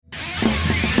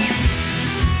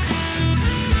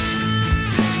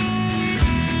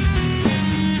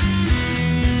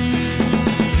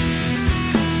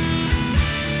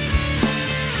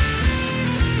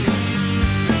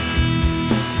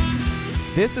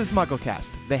This is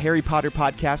MuggleCast, the Harry Potter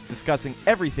podcast discussing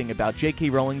everything about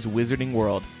J.K. Rowling's Wizarding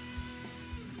World.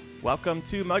 Welcome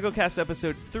to MuggleCast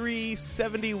episode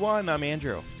 371. I'm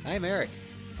Andrew. I'm Eric.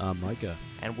 I'm Micah.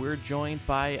 And we're joined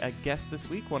by a guest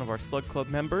this week, one of our Slug Club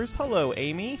members. Hello,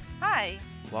 Amy. Hi.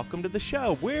 Welcome to the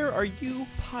show. Where are you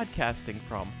podcasting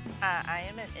from? I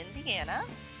am in Indiana,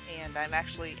 and I'm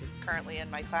actually currently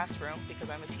in my classroom because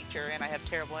I'm a teacher and I have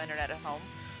terrible internet at home.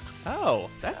 Oh,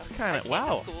 that's so kind of, wow. I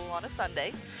came to school on a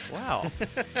Sunday. Wow.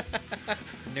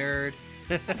 Nerd.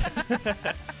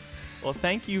 Well,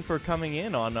 thank you for coming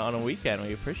in on a weekend.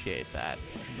 We appreciate that.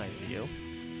 That's nice of you.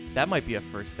 That might be a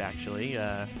first, actually.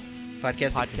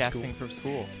 Podcasting from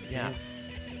school. Yeah.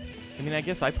 I mean, I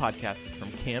guess I podcasted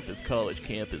from college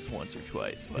campus once or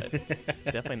twice, but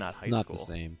definitely not high school. Not the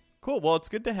same. Cool. Well, it's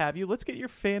good to have you. Let's get your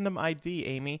fandom ID,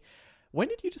 Amy. When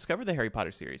did you discover the Harry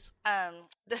Potter series? I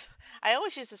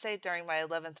always used to say during my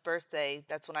 11th birthday,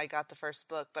 that's when I got the first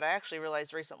book, but I actually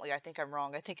realized recently, I think I'm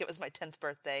wrong. I think it was my 10th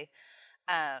birthday,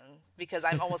 because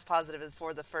I'm almost positive it's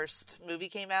before the first movie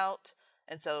came out,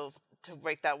 and so to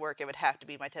make that work, it would have to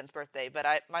be my 10th birthday. But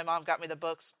my mom got me the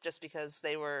books just because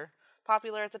they were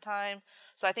popular at the time,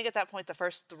 so I think at that point the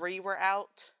first 3 were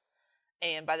out.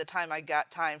 And by the time I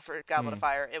got time for Goblet of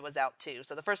Fire, it was out too.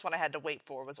 So the first one I had to wait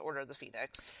for was Order of the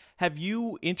Phoenix. Have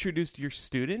you introduced your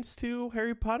students to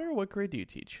Harry Potter? What grade do you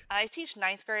teach? I teach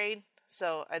 9th grade,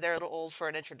 so they're a little old for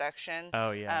an introduction.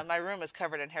 Oh, yeah. My room is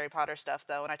covered in Harry Potter stuff,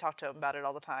 though, and I talk to them about it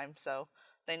all the time, so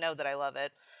they know that I love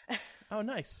it. Oh,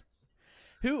 nice.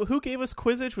 Who gave us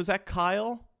Quizzitch? Was that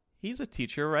Kyle? He's a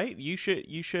teacher, right? You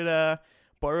should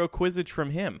borrow Quizzitch from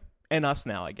him and us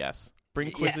now, I guess. Bring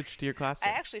Quizzitch to your class. I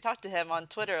actually talked to him on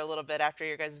Twitter a little bit after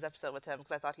your guys' episode with him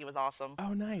because I thought he was awesome.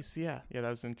 Oh, nice. Yeah. Yeah, that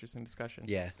was an interesting discussion.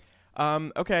 Yeah.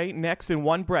 Okay, next, in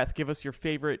one breath, give us your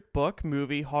favorite book,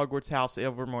 movie, Hogwarts House,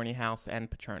 Ilvermorny House,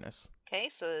 and Patronus. Okay,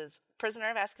 so it's Prisoner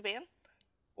of Azkaban,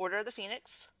 Order of the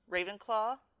Phoenix,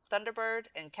 Ravenclaw, Thunderbird,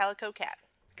 and Calico Cat.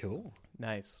 Cool.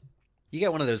 Nice. You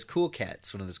got one of those cool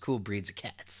cats, one of those cool breeds of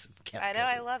cats. Calico. I know,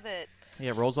 I love it.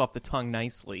 Yeah, it rolls off the tongue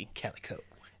nicely. Calico.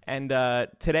 And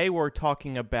today we're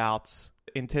talking about,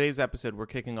 in today's episode, we're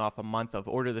kicking off a month of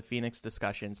Order of the Phoenix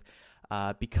discussions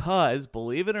because,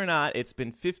 believe it or not, it's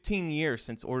been 15 years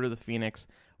since Order of the Phoenix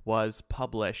was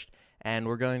published, and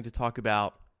we're going to talk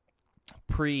about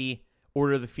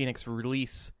pre-Order of the Phoenix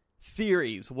release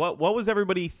theories. What was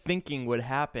everybody thinking would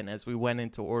happen as we went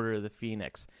into Order of the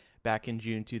Phoenix back in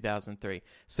June 2003?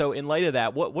 So in light of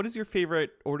that, what is your favorite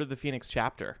Order of the Phoenix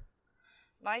chapter?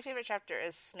 My favorite chapter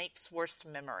is Snape's Worst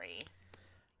Memory,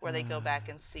 where they go back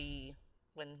and see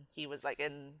when he was like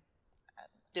in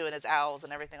doing his owls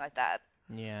and everything like that.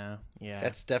 Yeah.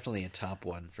 That's definitely a top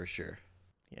one for sure.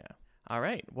 Yeah. All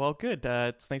right. Well, good.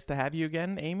 It's nice to have you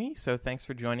again, Amy. So thanks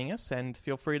for joining us, and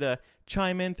feel free to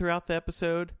chime in throughout the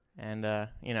episode and,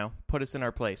 put us in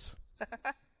our place.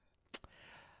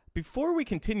 Before we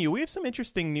continue, we have some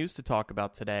interesting news to talk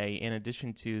about today, in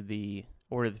addition to the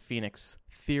Order of the Phoenix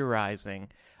theorizing.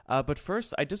 But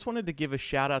first, I just wanted to give a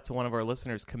shout out to one of our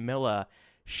listeners, Camilla.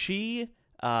 She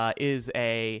is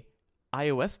a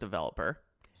iOS developer,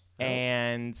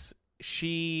 and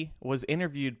she was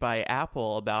interviewed by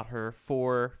Apple about her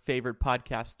 4 favorite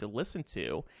podcasts to listen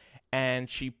to, and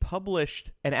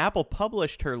Apple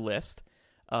published her list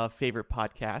of favorite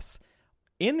podcasts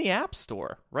in the App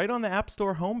Store, right on the App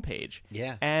Store homepage.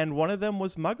 Yeah. And one of them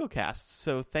was MuggleCast.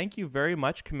 So thank you very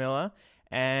much, Camilla.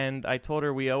 And I told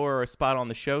her we owe her a spot on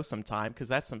the show sometime because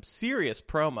that's some serious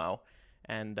promo.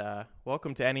 And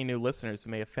welcome to any new listeners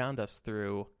who may have found us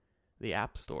through the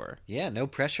App Store. Yeah, no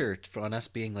pressure on us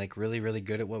being like really, really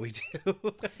good at what we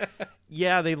do.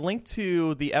 Yeah, they linked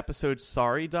to the episode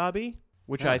Sorry, Dobby,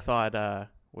 which I thought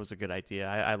was a good idea.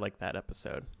 I liked that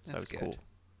episode. So That's that was good. cool.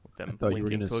 With them I thought you were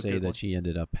linking going to to a say good that one. she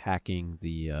ended up hacking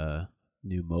the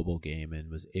new mobile game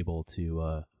and was able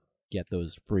to get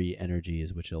those free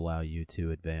energies, which allow you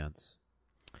to advance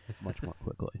much more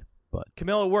quickly. But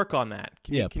Camilla, work on that.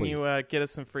 Can please. you get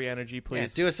us some free energy,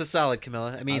 please? Yeah, do us a solid,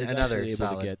 Camilla. I mean, I was another actually able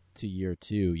solid. to get to year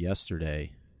 2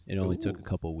 yesterday. It only took a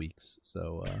couple weeks,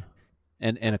 so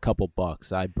and a couple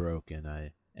bucks. I broke and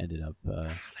I ended up.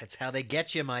 That's how they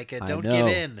get you, Micah. I Don't know, give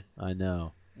in. I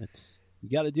know. You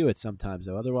got to do it sometimes,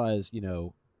 though. Otherwise,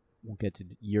 won't get to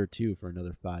year 2 for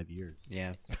another 5 years.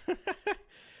 Yeah.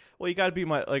 Well, you got to be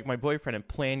my boyfriend and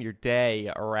plan your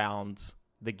day around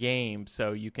the game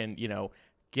so you can,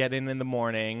 get in the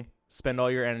morning, spend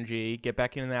all your energy, get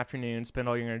back in the afternoon, spend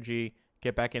all your energy,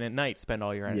 get back in at night, spend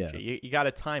all your energy. You got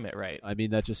to time it right. I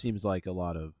mean, that just seems like a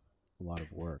lot of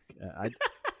work.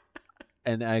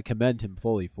 and I commend him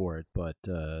fully for it. But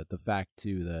the fact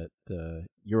too that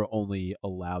you're only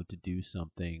allowed to do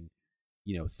something,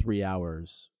 3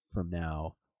 hours from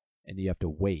now, and you have to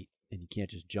wait, and you can't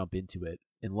just jump into it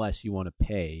unless you want to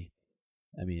pay.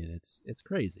 I mean, it's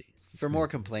crazy. For more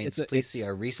complaints, please see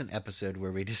our recent episode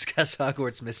where we discuss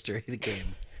Hogwarts Mystery, the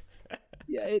game.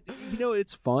 Yeah,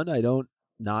 it's fun. I don't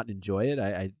not enjoy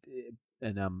it.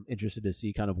 And I'm interested to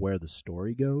see kind of where the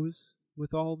story goes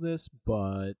with all of this,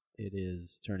 but it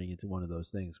is turning into one of those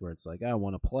things where it's like, I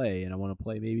want to play, and I want to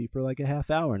play maybe for like a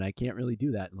half hour, and I can't really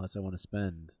do that unless I want to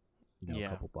spend, a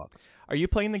couple bucks. Are you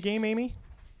playing the game, Amy?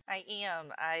 I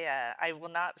am. I will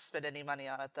not spend any money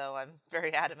on it, though. I'm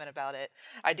very adamant about it.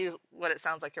 I do what it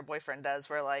sounds like your boyfriend does,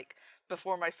 where, like,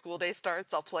 before my school day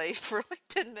starts, I'll play for, like,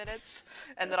 10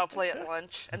 minutes, and then I'll play at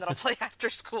lunch, and then I'll play after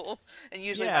school. And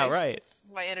usually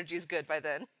my energy's good by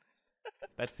then.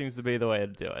 That seems to be the way to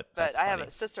do it. But I have a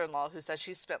sister-in-law who says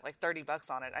she spent, like, $30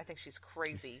 on it. I think she's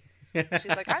crazy. She's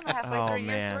like, I'm halfway through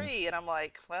year 3. And I'm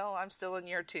like, well, I'm still in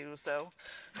year 2, so.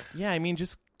 Yeah, I mean,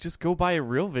 just go buy a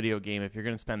real video game if you're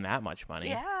going to spend that much money.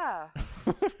 Yeah.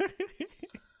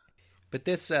 But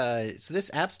this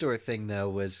App Store thing, though,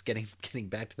 was getting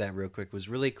back to that real quick, was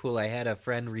really cool. I had a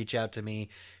friend reach out to me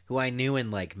who I knew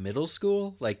in, like, middle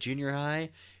school, like junior high,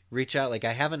 reach out. Like,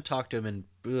 I haven't talked to him in,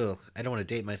 I don't want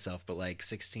to date myself, but like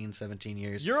 16, 17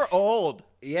 years. You're old.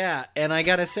 Yeah, and I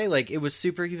got to say, like, it was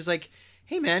super. He was like,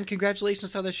 hey, man,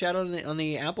 congratulations on the shout out on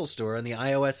the Apple Store, on the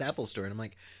iOS Apple Store. And I'm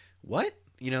like, what?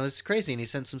 This is crazy. And he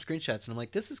sent some screenshots, and I'm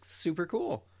like, this is super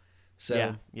cool.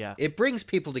 So yeah. It brings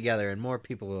people together and more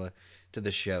people to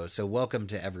the show. So welcome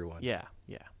to everyone. Yeah.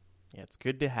 It's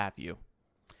good to have you.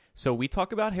 So we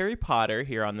talk about Harry Potter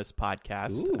here on this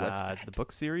podcast. Ooh, what's that? The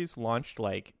book series launched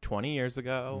like 20 years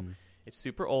ago. It's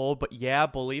super old, but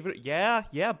believe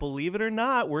it or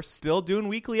not, we're still doing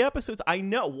weekly episodes. I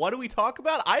know. What do we talk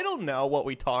about? I don't know what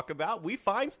we talk about. We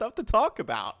find stuff to talk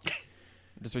about.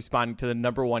 I'm just responding to the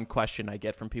number one question I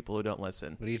get from people who don't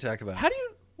listen. What do you talk about?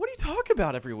 What do you talk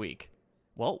about every week?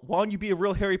 Well, why don't you be a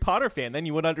real Harry Potter fan? Then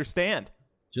you would understand.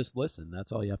 Just listen.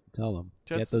 That's all you have to tell them.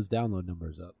 Get those download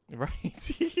numbers up.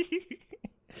 Right.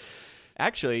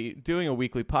 Actually, doing a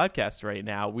weekly podcast right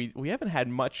now, we haven't had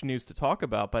much news to talk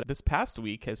about, but this past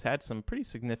week has had some pretty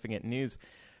significant news.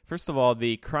 First of all,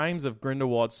 the Crimes of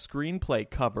Grindelwald screenplay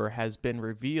cover has been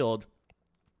revealed,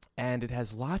 and it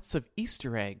has lots of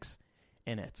Easter eggs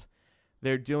in it.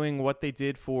 They're doing what they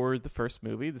did for the first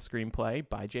movie. The screenplay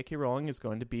by J.K. Rowling is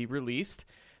going to be released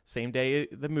same day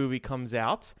the movie comes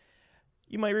out.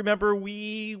 You might remember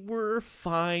we were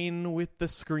fine with the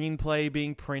screenplay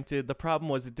being printed. The problem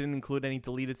was it didn't include any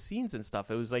deleted scenes and stuff.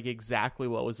 It was like exactly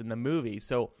what was in the movie.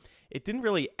 So it didn't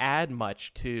really add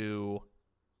much to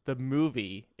the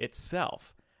movie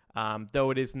itself.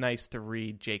 Though it is nice to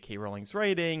read J.K. Rowling's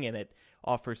writing, and it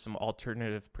offers some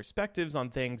alternative perspectives on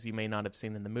things you may not have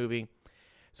seen in the movie.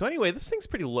 So anyway, this thing's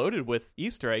pretty loaded with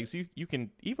Easter eggs. You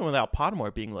can, even without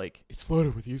Pottermore being like, it's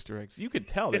loaded with Easter eggs, you could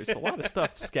tell there's a lot of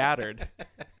stuff scattered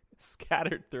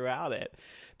throughout it.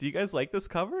 Do you guys like this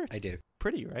cover? It's I do.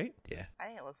 Pretty, right? Yeah. I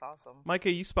think it looks awesome. Micah,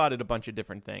 you spotted a bunch of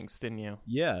different things, didn't you?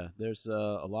 Yeah, there's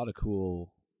a lot of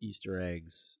cool Easter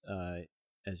eggs,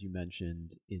 as you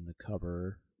mentioned, in the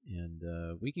cover,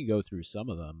 and we can go through some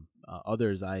of them.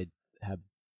 Others I have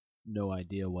no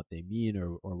idea what they mean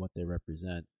or what they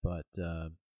represent, but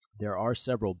there are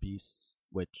several beasts,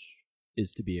 which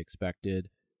is to be expected.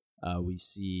 We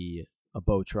see a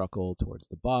bowtruckle towards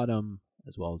the bottom,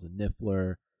 as well as a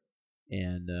niffler,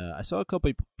 and I saw a couple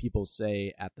of people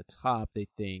say at the top they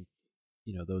think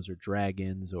those are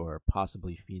dragons or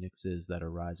possibly phoenixes that are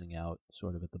rising out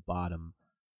sort of at the bottom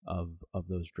of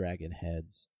those dragon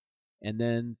heads. And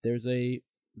then there's a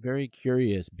very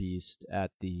curious beast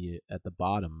at the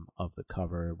bottom of the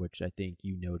cover, which I think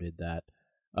you noted that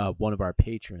one of our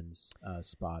patrons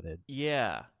spotted.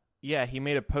 Yeah, he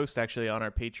made a post actually on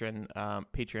our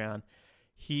Patreon.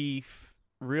 He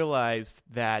realized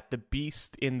that the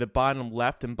beast in the bottom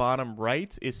left and bottom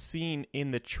right is seen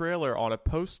in the trailer on a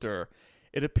poster.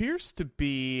 It appears to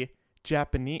be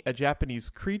a Japanese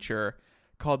creature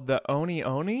called the Oni,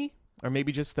 or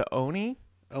maybe just the Oni.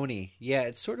 Oni, yeah,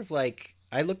 it's sort of like,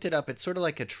 I looked it up, it's sort of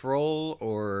like a troll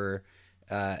or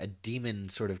a demon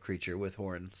sort of creature with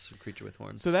horns.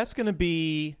 So that's going to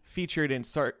be featured in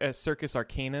Circus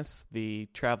Arcanus, the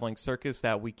traveling circus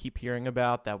that we keep hearing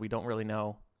about, that we don't really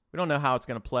know. We don't know how it's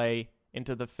going to play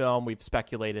into the film. We've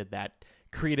speculated that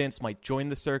Credence might join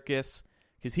the circus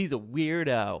because he's a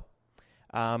weirdo.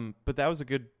 But that was a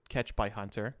good catch by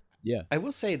Hunter. Yeah, I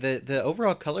will say the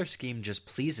overall color scheme just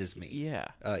pleases me. Yeah,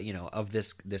 of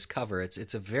this cover,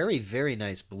 it's a very, very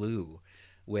nice blue.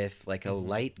 with like a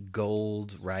light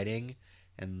gold writing,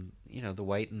 and the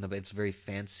white and it's very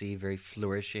fancy, very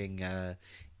flourishing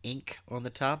ink on the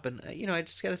top. And I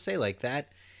just gotta say, like, that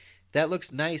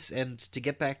looks nice. And to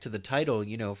get back to the title,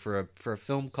 for a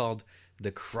film called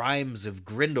The Crimes of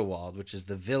Grindelwald, which is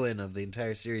the villain of the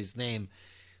entire series name,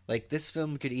 like, this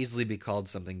film could easily be called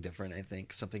something different. I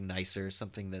think something nicer,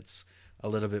 something that's a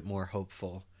little bit more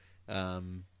hopeful,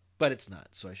 but it's not,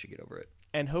 so I should get over it.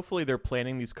 And hopefully they're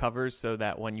planning these covers so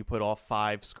that when you put all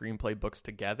 5 screenplay books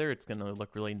together, it's going to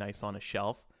look really nice on a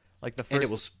shelf. Like the first, and it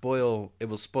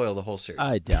will spoil the whole series.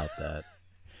 I doubt that.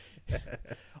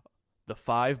 The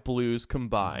 5 blues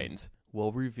combined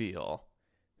will reveal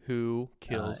who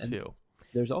kills who.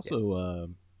 There's also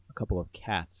a couple of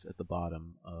cats at the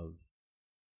bottom of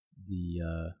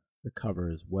the cover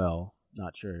as well.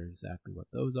 Not sure exactly what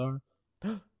those are.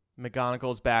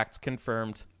 McGonagall's back. It's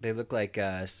confirmed. They look like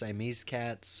Siamese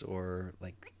cats or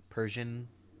like Persian.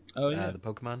 Oh yeah, the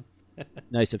Pokemon.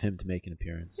 Nice of him to make an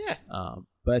appearance. Yeah.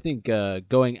 But I think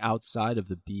going outside of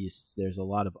the beasts, there's a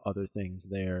lot of other things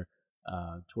there.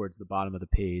 Towards the bottom of the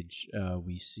page,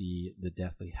 we see the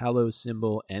Deathly Hallows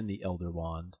symbol and the Elder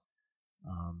Wand.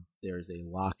 There's a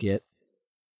locket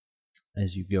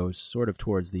as you go sort of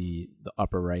towards the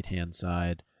upper right-hand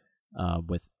side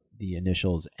with the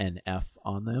initials NF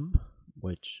on them,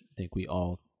 which I think we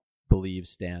all believe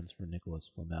stands for Nicholas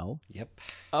Flamel. Yep.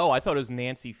 Oh, I thought it was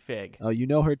Nancy Figg. Oh, you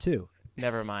know her too.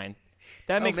 Never mind.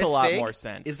 That makes Miss a lot Figg? more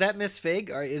sense. Is that Miss Figg?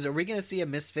 Are we going to see a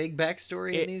Miss Figg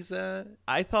backstory in these?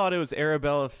 I thought it was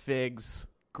Arabella Figg's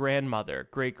grandmother,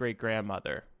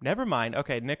 great-great-grandmother. Never mind.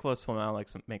 Okay, Nicholas Flamel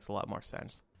makes a lot more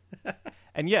sense.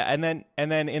 And yeah, and then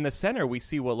in the center we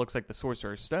see what looks like the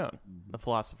Sorcerer's Stone, the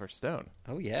Philosopher's Stone.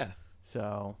 Oh yeah.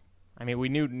 So, I mean, we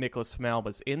knew Nicholas Flamel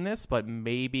was in this, but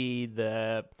maybe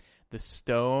the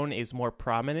stone is more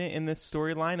prominent in this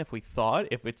storyline. If we thought,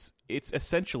 if it's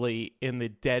essentially in the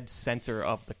dead center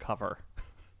of the cover.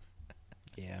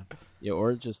 Yeah. Yeah,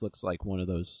 or it just looks like one of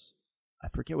those. I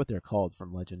forget what they're called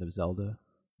from Legend of Zelda.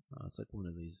 It's like one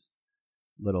of these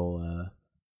little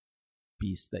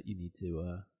beasts that you need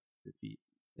to defeat.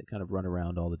 They kind of run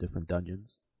around all the different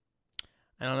dungeons.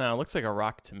 I don't know. It looks like a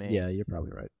rock to me. Yeah, you're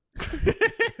probably right.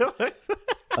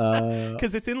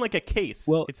 Because it's in like a case.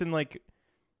 Well, it's in like.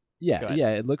 Yeah,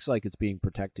 it looks like it's being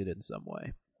protected in some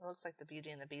way. It looks like the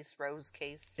Beauty and the Beast rose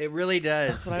case. It really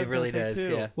does. That's what I was it really gonna does. say,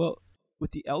 too. Yeah. Well,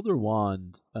 with the Elder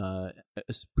Wand,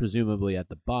 presumably at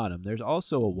the bottom, there's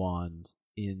also a wand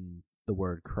in the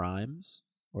word crimes,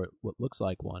 or what looks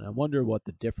like one. I wonder what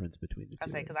the difference between the two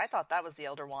is. Because I thought that was the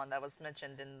Elder Wand that was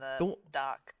mentioned in the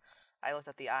doc. I looked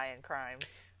at the eye in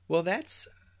crimes. Well, that's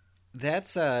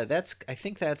I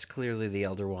think that's clearly the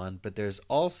Elder Wand, but there's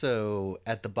also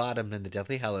at the bottom in the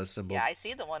Deathly Hallows symbol. Yeah, I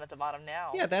see the one at the bottom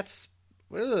now. Yeah, that's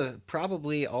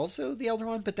probably also the Elder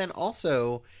Wand, but then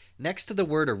also next to the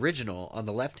word original on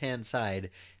the left-hand side,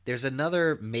 there's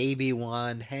another maybe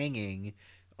wand hanging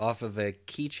off of a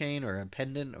keychain or a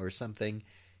pendant or something,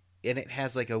 and it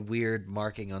has like a weird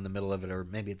marking on the middle of it, or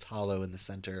maybe it's hollow in the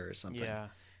center or something. Yeah.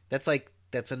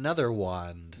 That's another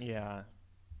wand. Yeah.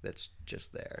 That's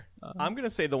just there. I'm going to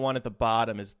say the one at the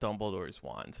bottom is Dumbledore's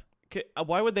wand.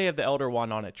 Why would they have the Elder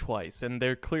Wand on it twice? And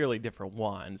they're clearly different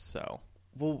wands, so.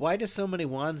 Well, why do so many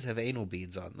wands have anal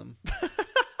beads on them?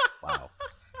 Wow.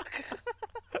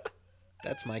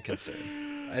 That's my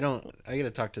concern. I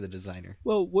gotta talk to the designer.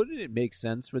 Well, wouldn't it make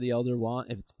sense for the Elder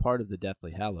Wand if it's part of the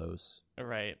Deathly Hallows?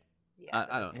 Right. Yeah,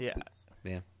 I don't. Yeah.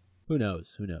 Yeah. Who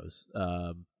knows?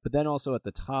 But then also at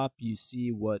the top, you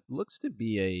see what looks to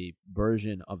be a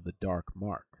version of the Dark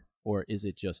Mark. Or is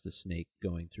it just a snake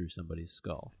going through somebody's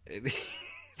skull?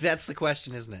 That's the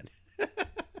question, isn't it?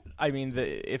 I mean,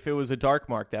 if it was a Dark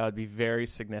Mark, that would be very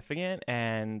significant.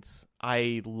 And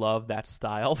I love that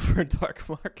style for a Dark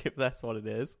Mark, if that's what it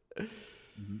is.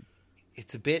 Mm-hmm.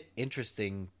 It's a bit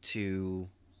interesting to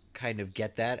kind of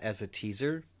get that as a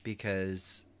teaser,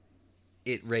 because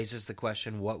it raises the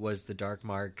question, what was the Dark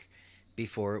Mark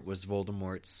before it was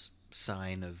Voldemort's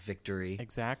sign of victory?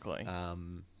 Exactly.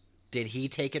 Did he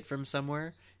take it from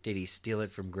somewhere? Did he steal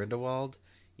it from Grindelwald?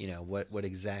 What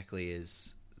exactly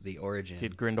is the origin?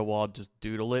 Did Grindelwald just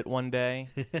doodle it one day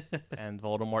and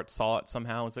Voldemort saw it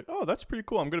somehow and was like, oh, that's pretty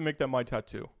cool. I'm going to make that my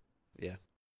tattoo. Yeah.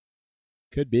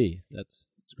 Could be. That's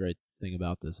a great thing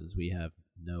about this is we have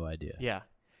no idea. Yeah.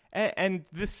 And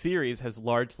this series has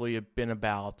largely been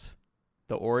about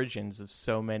the origins of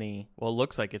so many, well, it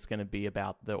looks like it's going to be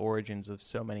about the origins of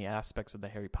so many aspects of the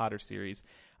Harry Potter series.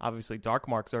 Obviously, Dark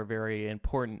Marks are a very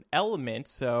important element,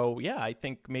 so yeah, I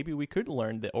think maybe we could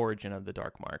learn the origin of the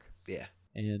Dark Mark. Yeah.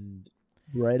 And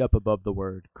Right up above the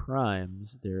word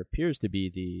crimes, there appears to be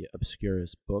the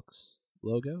Obscurus Books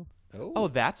logo. Oh,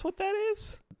 that's what that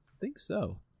is? I think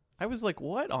so. I was like,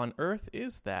 what on earth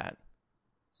is that?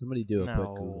 Somebody do a quick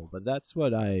No. Google, but that's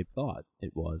what I thought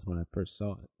it was when I first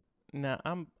saw it. No,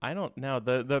 I don't know.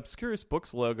 The Obscurus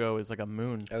Books logo is like a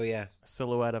moon. Oh, yeah. A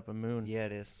silhouette of a moon. Yeah,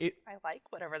 it is. I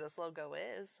like whatever this logo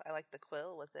is. I like the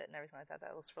quill with it and everything like that.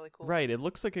 That looks really cool. Right, it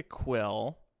looks like a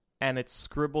quill, and it's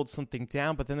scribbled something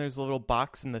down, but then there's a little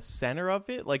box in the center of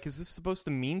it. Like, is this supposed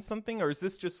to mean something, or is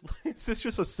this just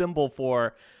a symbol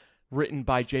for written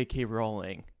by J.K.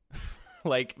 Rowling?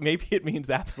 Like, maybe it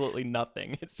means absolutely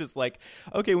nothing. It's just like,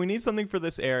 okay, we need something for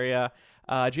this area.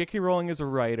 J.K. Rowling is a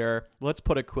writer. Let's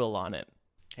put a quill on it.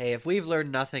 Hey, if we've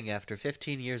learned nothing after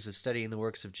 15 years of studying the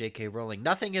works of J.K. Rowling,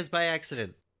 nothing is by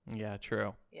accident. Yeah,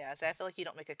 true. Yeah, so I feel like you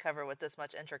don't make a cover with this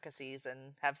much intricacies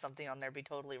and have something on there be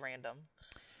totally random.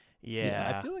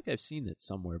 Yeah. I feel like I've seen it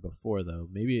somewhere before, though.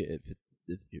 Maybe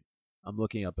I'm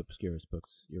looking up Obscurus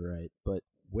Books. You're right, but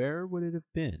where would it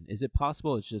have been? Is it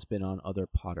possible it's just been on other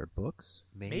Potter books?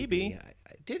 Maybe.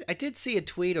 I did see a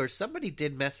tweet, or somebody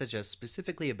did message us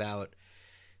specifically about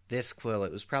this quill.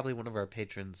 It was probably one of our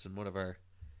patrons in one of our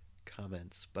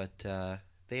comments, but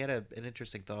they had an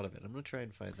interesting thought of it. I'm going to try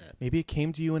and find that. Maybe it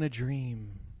came to you in a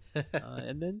dream.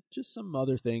 And then just some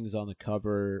other things on the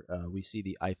cover. We see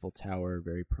the Eiffel Tower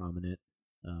very prominent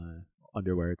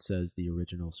under where it says the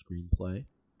original screenplay.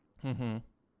 Mm-hmm.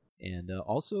 And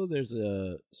also there's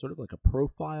a sort of like a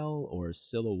profile or a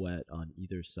silhouette on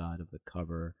either side of the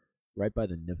cover right by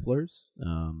the nifflers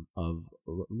of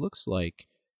looks like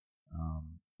a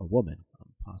woman,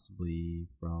 possibly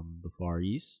from the Far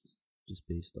East, just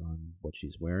based on what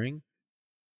she's wearing.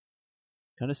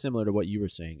 Kind of similar to what you were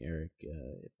saying, Eric,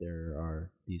 if there are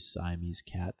these Siamese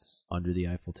cats under the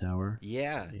Eiffel Tower.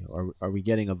 Yeah. You know, are we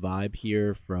getting a vibe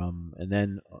here from, and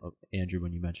then, Andrew,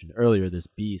 when you mentioned earlier, this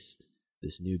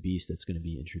new beast that's going to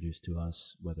be introduced to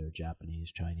us, whether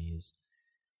Japanese, Chinese,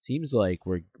 seems like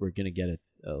we're going to get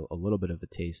a little bit of a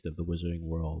taste of the wizarding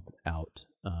world out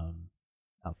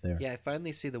there. Yeah, I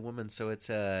finally see the woman. So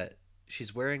it's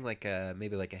she's wearing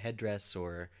maybe like a headdress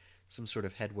or some sort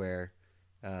of headwear,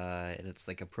 and it's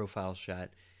like a profile shot.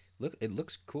 It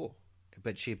looks cool,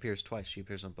 but she appears twice. She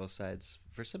appears on both sides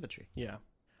for symmetry. Yeah.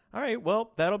 All right,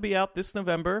 well, that'll be out this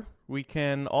November. We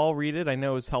can all read it. I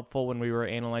know it was helpful when we were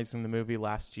analyzing the movie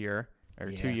last year, or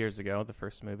 2 years ago, the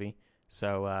first movie.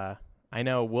 So I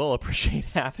know we'll appreciate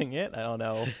having it. I don't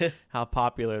know how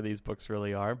popular these books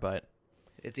really are, but...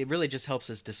 It really just helps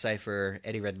us decipher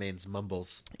Eddie Redmayne's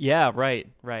mumbles. Yeah, right.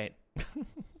 I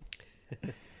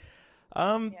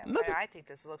think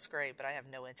this looks great, but I have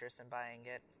no interest in buying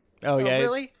it. Oh, yeah?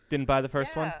 Really? Didn't buy the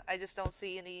first one? I just don't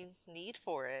see any need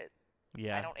for it.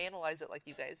 Yeah. I don't analyze it like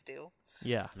you guys do.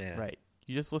 Yeah, right.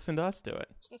 You just listen to us do it.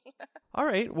 All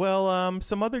right, well,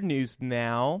 some other news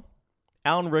now.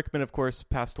 Alan Rickman, of course,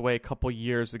 passed away a couple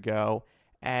years ago,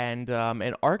 and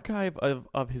an archive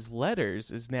of his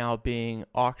letters is now being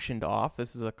auctioned off.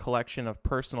 This is a collection of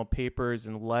personal papers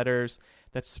and letters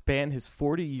that span his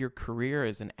 40-year career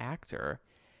as an actor.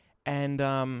 And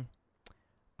a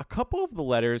couple of the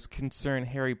letters concern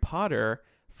Harry Potter.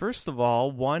 First of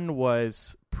all, one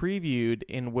was previewed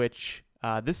in which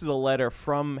this is a letter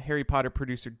from Harry Potter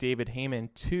producer David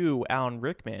Heyman to Alan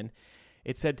Rickman.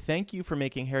 It said, "Thank you for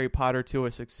making Harry Potter to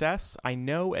a success. I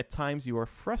know at times you are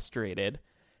frustrated,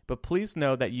 but please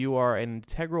know that you are an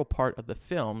integral part of the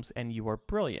films and you are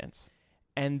brilliant."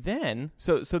 And then,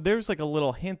 so there's like a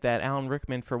little hint that Alan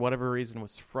Rickman, for whatever reason,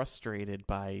 was frustrated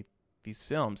by these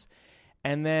films.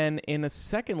 And then in a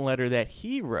second letter that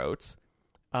he wrote,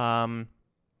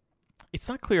 it's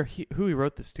not clear who he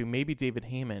wrote this to, maybe David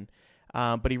Heyman,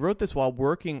 but he wrote this while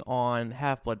working on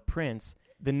Half-Blood Prince.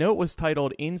 The note was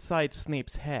titled "Inside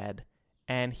Snape's Head,"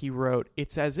 and he wrote,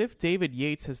 "It's as if David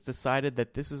Yates has decided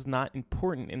that this is not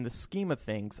important in the scheme of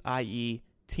things, i.e.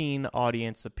 teen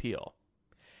audience appeal."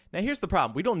 Now here's the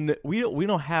problem. We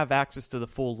don't have access to the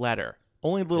full letter.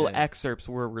 Only little excerpts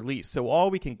were released. So all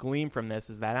we can glean from this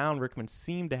is that Alan Rickman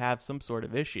seemed to have some sort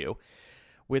of issue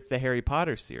with the Harry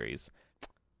Potter series,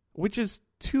 which is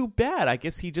too bad. I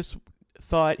guess he just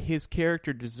thought his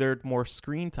character deserved more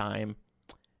screen time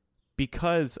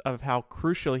because of how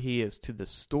crucial he is to the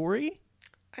story.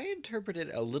 I interpret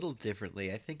it a little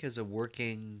differently. I think as a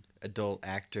working adult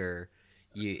actor,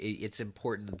 it's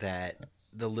important that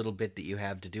the little bit that you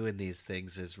have to do in these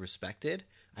things is respected.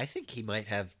 I think he might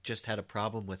have just had a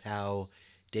problem with how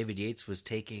David Yates was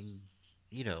taking,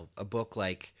 a book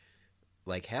like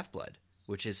Half-Blood,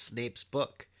 which is Snape's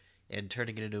book, and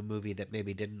turning it into a movie that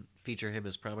maybe didn't feature him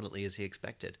as prominently as he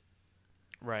expected.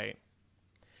 Right.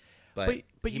 But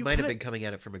he you might have been coming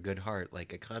at it from a good heart,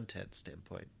 like a content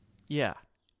standpoint. Yeah.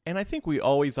 And I think we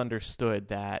always understood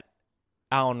that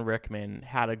Alan Rickman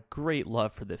had a great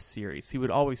love for this series. He would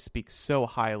always speak so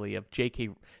highly of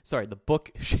the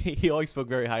book. He always spoke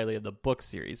very highly of the book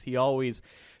series. He always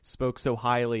spoke so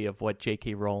highly of what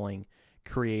J.K. Rowling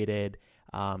created.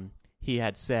 He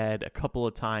had said a couple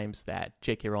of times that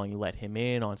J.K. Rowling let him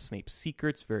in on Snape's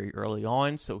secrets very early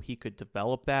on so he could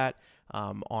develop that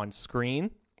on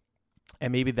screen.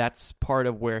 And maybe that's part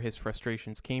of where his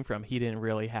frustrations came from. He didn't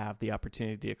really have the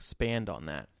opportunity to expand on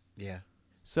that. Yeah.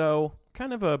 So,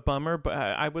 kind of a bummer, but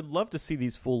I would love to see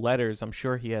these full letters. I'm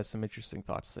sure he has some interesting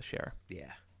thoughts to share.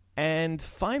 Yeah. And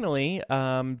finally,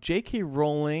 J.K.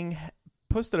 Rowling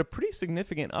posted a pretty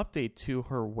significant update to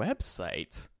her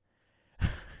website.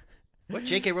 What,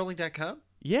 jkrowling.com?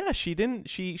 Yeah, she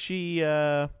didn't use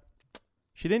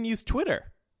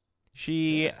Twitter.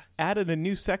 She added a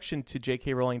new section to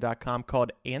jkrowling.com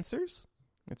called Answers.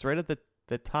 It's right at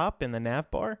the top in the nav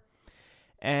bar.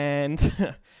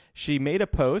 And she made a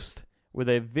post with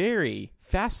a very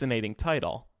fascinating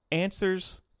title,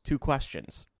 Answers to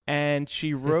Questions. And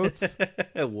she wrote...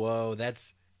 Whoa,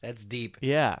 that's deep.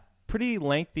 Yeah, pretty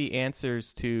lengthy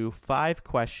answers to 5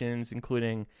 questions,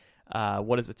 including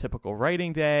what is a typical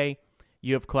writing day?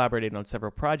 You have collaborated on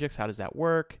several projects. How does that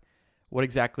work? What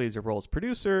exactly is your role as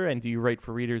producer? And do you write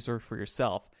for readers or for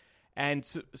yourself? And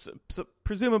so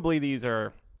presumably these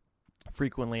are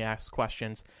frequently asked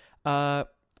questions. But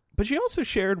she also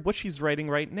shared what she's writing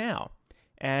right now.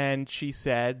 And she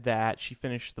said that she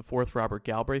finished the 4th Robert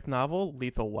Galbraith novel,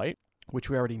 Lethal White, which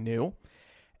we already knew.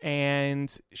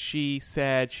 And she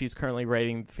said she's currently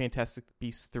writing the Fantastic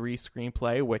Beasts 3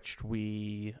 screenplay, which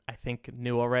we, I think,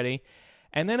 knew already.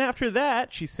 And then after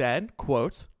that, she said,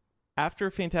 quote,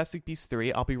 after Fantastic Beasts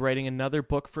 3, I'll be writing another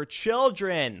book for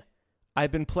children.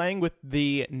 I've been playing with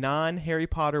the non-Harry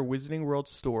Potter Wizarding World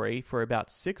story for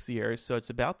about 6 years, so it's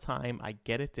about time I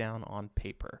get it down on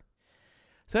paper.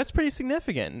 So that's pretty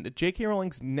significant. J.K.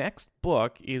 Rowling's next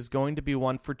book is going to be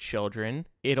one for children.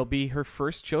 It'll be her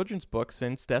first children's book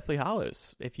since Deathly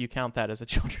Hallows, if you count that as a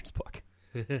children's book.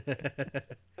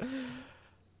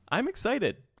 I'm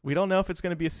excited. We don't know if it's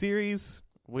going to be a series.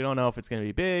 We don't know if it's going to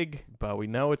be big, but we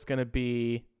know it's going to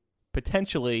be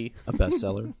potentially... a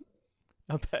bestseller.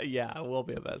 Yeah, it will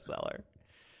be a bestseller.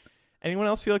 Anyone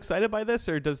else feel excited by this,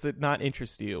 or does it not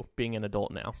interest you being an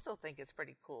adult now? I still think it's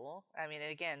pretty cool. I mean,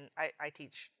 again, I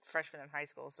teach freshmen in high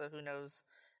school, so who knows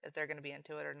if they're going to be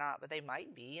into it or not, but they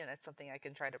might be, and it's something I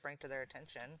can try to bring to their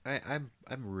attention. I'm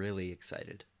really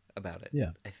excited about it.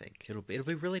 Yeah. I think it'll be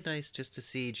really nice just to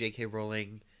see J.K.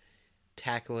 Rowling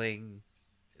tackling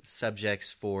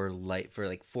subjects for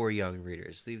young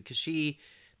readers, because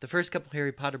the first couple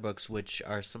Harry Potter books, which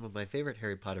are some of my favorite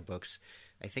Harry Potter books,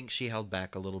 I think she held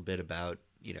back a little bit about,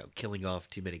 killing off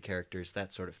too many characters,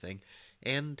 that sort of thing.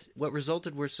 And what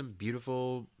resulted were some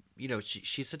beautiful,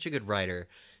 she's such a good writer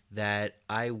that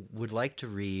I would like to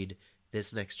read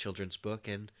this next children's book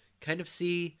and kind of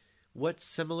see what's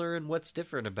similar and what's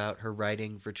different about her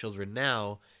writing for children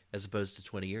now as opposed to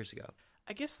 20 years ago.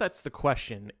 I guess that's the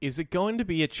question. Is it going to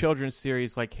be a children's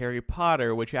series like Harry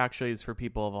Potter, which actually is for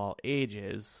people of all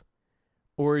ages?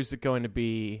 Or is it going to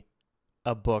be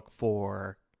a book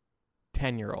for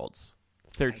 10-year-olds,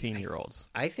 13-year-olds?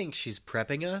 I think she's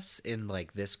prepping us in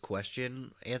this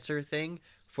question answer thing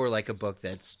for a book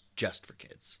that's just for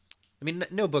kids. I mean,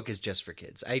 no book is just for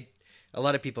kids. A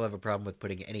lot of people have a problem with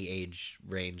putting any age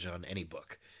range on any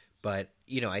book. But,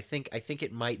 I think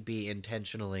it might be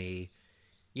intentionally...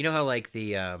 You know how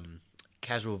the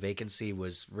Casual Vacancy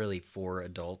was really for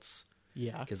adults?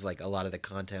 Yeah. Because a lot of the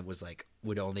content was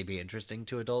would only be interesting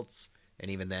to adults,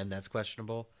 and even then that's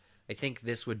questionable. I think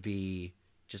this would be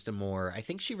just I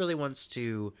think she really wants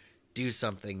to do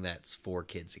something that's for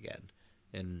kids again,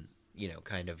 and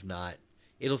kind of not.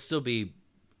 It'll still be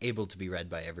able to be read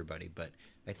by everybody, but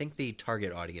I think the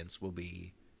target audience will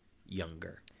be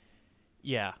younger.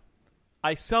 Yeah.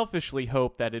 I selfishly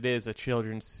hope that it is a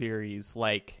children's series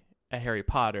like a Harry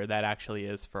Potter that actually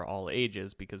is for all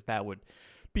ages, because that would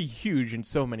be huge in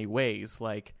so many ways.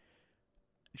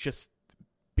 Just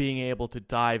being able to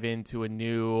dive into a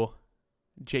new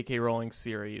J.K. Rowling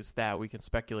series that we can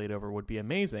speculate over would be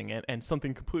amazing, and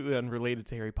something completely unrelated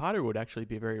to Harry Potter would actually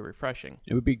be very refreshing.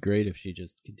 It would be great if she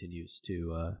just continues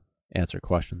to answer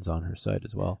questions on her site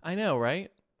as well. I know, right?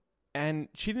 And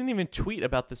she didn't even tweet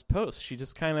about this post. She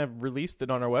just kind of released it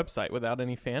on her website without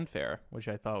any fanfare, which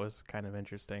I thought was kind of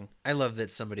interesting. I love that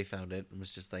somebody found it and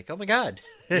was just like, oh my God.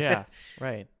 Yeah,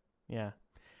 right. Yeah.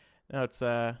 No,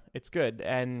 it's good.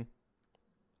 And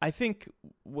I think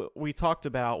we talked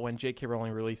about when J.K.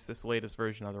 Rowling released this latest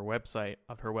version of her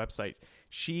website,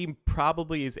 she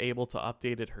probably is able to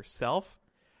update it herself,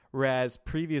 whereas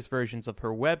previous versions of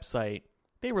her website,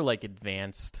 they were like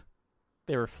advanced.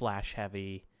 They were flash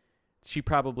heavy. She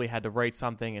probably had to write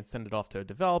something and send it off to a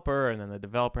developer, and then the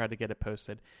developer had to get it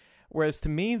posted. Whereas to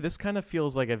me, this kind of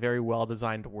feels like a very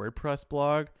well-designed WordPress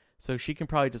blog, so she can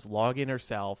probably just log in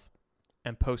herself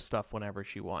and post stuff whenever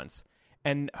she wants.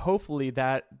 And hopefully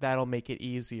that'll make it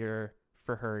easier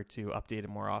for her to update it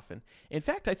more often. In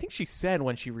fact, I think she said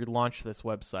when she relaunched this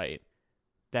website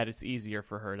that it's easier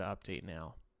for her to update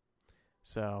now.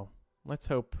 So let's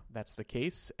hope that's the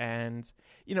case. And,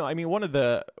 one of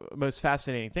the most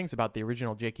fascinating things about the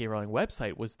original J.K. Rowling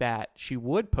website was that she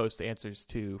would post answers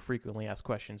to frequently asked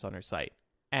questions on her site.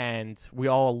 And we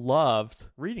all loved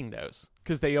reading those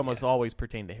because they almost always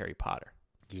pertain to Harry Potter.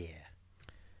 Yeah.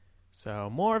 So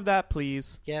more of that,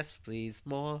 please. Yes, please.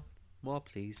 More,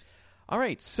 please. All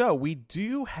right. So we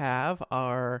do have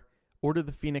our Order of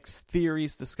the Phoenix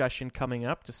theories discussion coming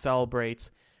up to celebrate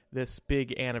this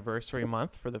big anniversary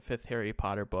month for the 5th Harry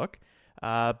Potter book.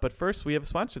 But first, we have a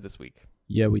sponsor this week.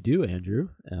 Yeah, we do, Andrew.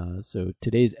 So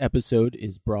today's episode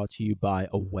is brought to you by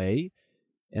Away,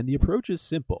 and the approach is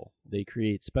simple. They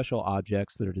create special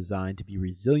objects that are designed to be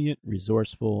resilient,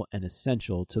 resourceful, and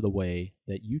essential to the way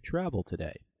that you travel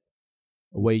today.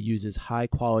 Away uses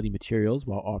high-quality materials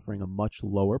while offering a much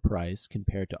lower price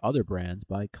compared to other brands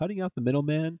by cutting out the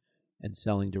middleman and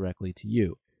selling directly to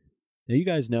you. Now, you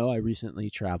guys know I recently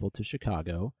traveled to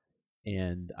Chicago,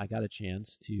 and I got a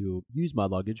chance to use my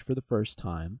luggage for the first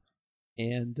time.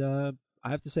 And I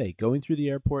have to say, going through the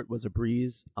airport was a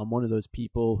breeze. I'm one of those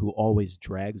people who always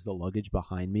drags the luggage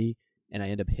behind me, and I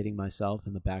end up hitting myself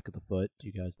in the back of the foot. Do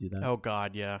you guys do that? Oh,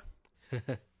 God, yeah.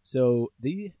 So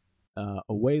the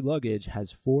Away luggage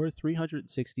has 4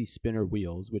 360 spinner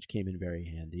wheels, which came in very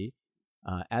handy,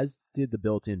 as did the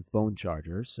built-in phone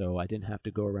charger, so I didn't have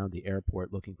to go around the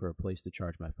airport looking for a place to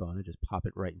charge my phone. I just pop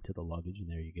it right into the luggage,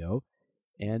 and there you go.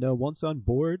 And once on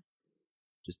board,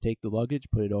 just take the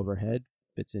luggage, put it overhead,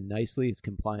 fits in nicely. It's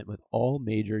compliant with all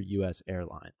major U.S.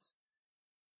 airlines.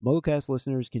 MuggleCast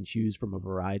listeners can choose from a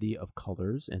variety of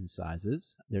colors and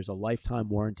sizes. There's a lifetime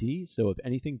warranty, so if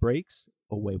anything breaks,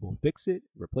 Away will fix it,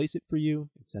 replace it for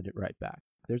you, and send it right back.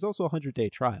 There's also a 100-day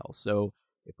trial, so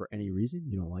if for any reason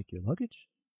you don't like your luggage,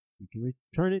 you can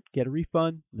return it, get a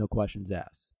refund, no questions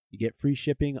asked. You get free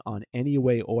shipping on any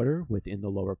Away order within the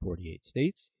lower 48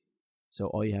 states. So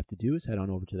all you have to do is head on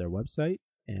over to their website,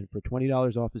 and for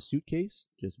 $20 off a suitcase,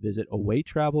 just visit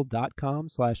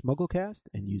awaytravel.com/MuggleCast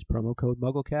and use promo code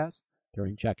MuggleCast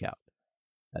during checkout.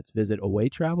 That's visit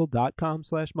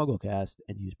awaytravel.com/MuggleCast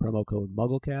and use promo code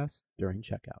MuggleCast during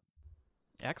checkout.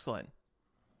 Excellent.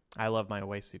 I love my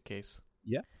Away suitcase.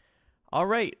 Yeah. All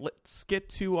right, let's get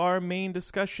to our main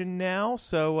discussion now.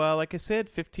 So, like I said,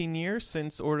 15 years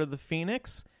since Order of the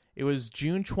Phoenix. It was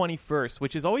June 21st,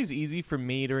 which is always easy for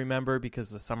me to remember because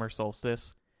the summer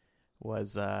solstice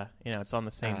was, it's on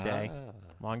the same day.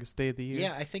 Longest day of the year.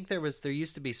 Yeah, I think there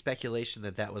used to be speculation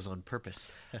that was on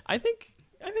purpose. I think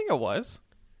it was.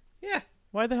 Yeah.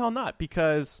 Why the hell not?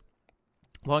 Because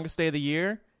longest day of the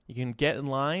year, you can get in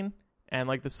line and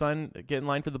get in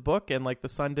line for the book, and the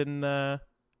sun didn't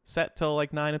set till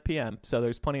 9 p.m. So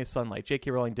there's plenty of sunlight.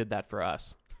 J.K. Rowling did that for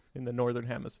us in the northern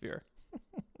hemisphere.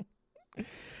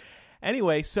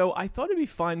 Anyway, so I thought it'd be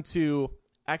fun to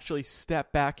actually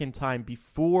step back in time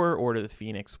before Order of the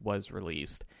Phoenix was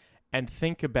released and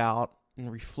think about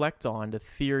and reflect on the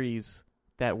theories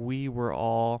that we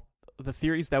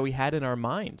had in our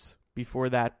minds before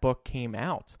that book came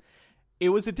out. It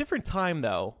was a different time,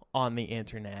 though, on the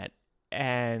internet,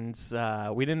 and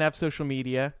we didn't have social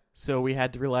media, so we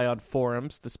had to rely on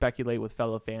forums to speculate with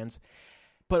fellow fans.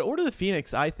 But Order of the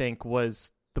Phoenix, I think, was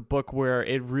the book where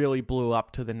it really blew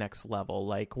up to the next level.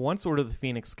 Once Order of the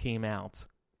Phoenix came out,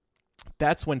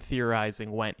 that's when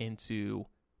theorizing went into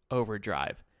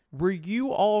overdrive. Were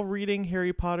you all reading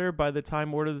Harry Potter by the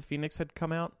time Order of the Phoenix had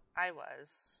come out? I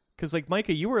was. Because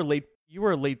Micah, you were a late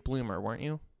bloomer, weren't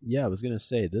you? Yeah, I was going to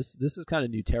say, this is kind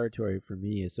of new territory for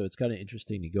me, so it's kind of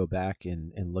interesting to go back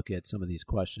and look at some of these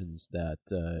questions that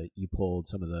you pulled,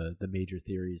 some of the major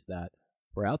theories that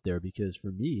were out there, because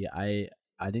for me, I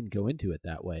didn't go into it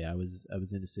that way. I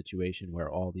was in a situation where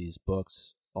all these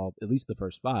books, at least the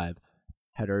first 5,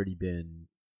 had already been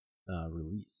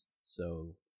released.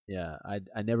 So yeah, I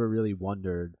never really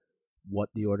wondered what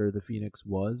the Order of the Phoenix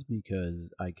was,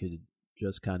 because I could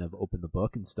just kind of open the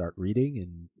book and start reading,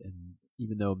 and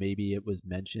even though maybe it was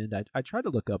mentioned, I tried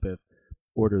to look up if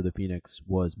Order of the Phoenix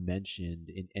was mentioned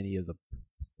in any of the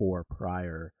 4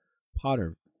 prior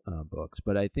Potter books.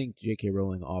 But I think J.K.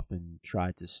 Rowling often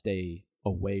tried to stay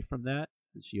away from that.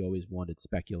 She always wanted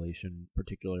speculation,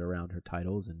 particularly around her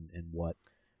titles and what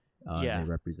they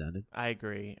represented. I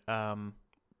agree.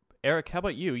 Eric, how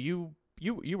about you?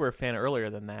 You were a fan earlier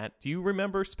than that. Do you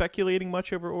remember speculating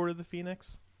much over Order of the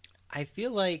Phoenix? I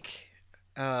feel like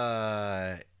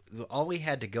all we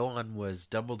had to go on was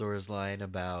Dumbledore's line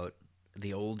about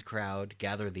the old crowd,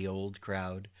 gather the old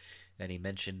crowd, and he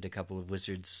mentioned a couple of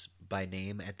wizards by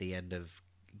name at the end of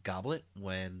Goblet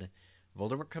when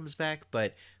Voldemort comes back,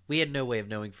 but we had no way of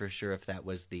knowing for sure if that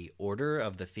was the Order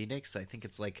of the Phoenix. I think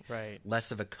it's like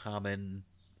less of a common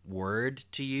word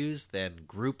to use than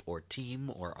group or team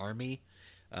or army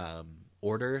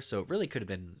order, so it really could have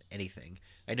been anything.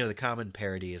 I know the common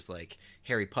parody is like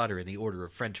Harry Potter and the Order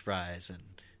of French Fries and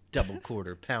Double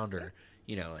Quarter Pounder,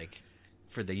 like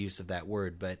for the use of that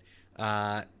word, but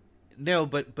no,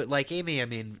 but like Amy, I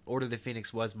mean, Order of the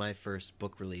Phoenix was my first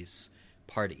book release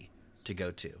party to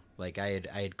go to. Like I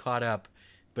had caught up,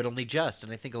 but only just,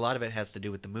 and I think a lot of it has to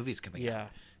do with the movies coming out.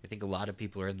 I think a lot of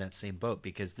people are in that same boat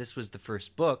because this was the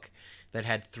first book that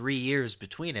had 3 years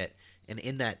between it, and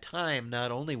in that time,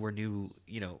 not only were new,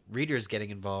 readers getting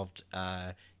involved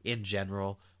in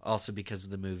general, also because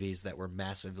of the movies that were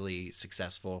massively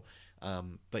successful,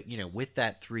 but with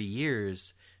that 3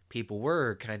 years, people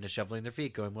were kind of shuffling their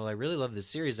feet, going, "Well, I really love this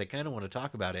series. I kind of want to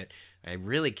talk about it. I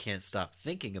really can't stop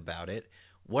thinking about it.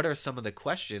 What are some of the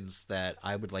questions that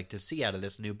I would like to see out of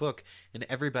this new book?" And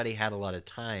everybody had a lot of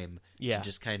time to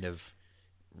just kind of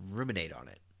ruminate on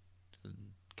it and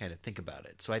kind of think about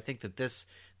it. So I think that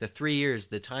the 3 years,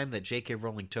 the time that J.K.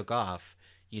 Rowling took off,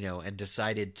 and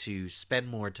decided to spend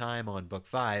more time on book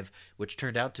 5, which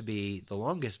turned out to be the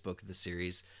longest book of the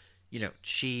series,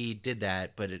 she did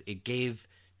that, but it gave,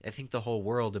 I think, the whole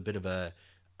world a bit of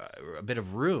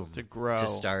room to grow, to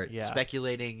start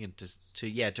speculating, and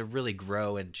to really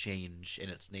grow and change in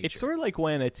its nature. It's sort of like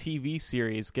when a TV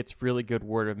series gets really good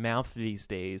word of mouth these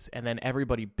days, and then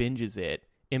everybody binges it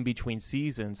in between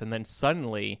seasons, and then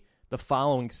suddenly the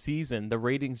following season the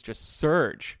ratings just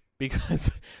surge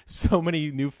because so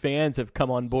many new fans have come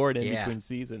on board in between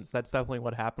seasons. That's definitely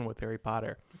what happened with Harry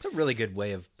Potter. It's a really good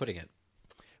way of putting it.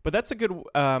 But that's a good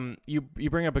you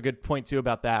bring up a good point too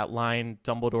about that line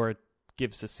Dumbledore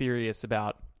gives to Sirius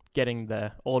about getting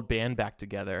the old band back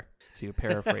together, to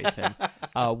paraphrase him.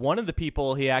 One of the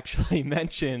people he actually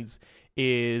mentions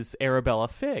is Arabella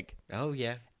Figg. Oh,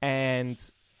 yeah. And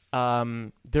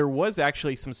there was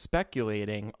actually some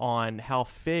speculating on how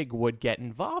Figg would get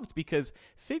involved because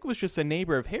Figg was just a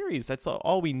neighbor of Harry's. That's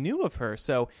all we knew of her.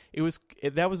 So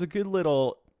that was a good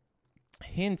little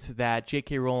hint that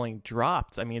J.K. Rowling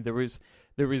dropped. I mean, there was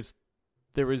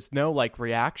no like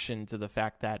reaction to the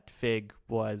fact that Figg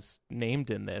was named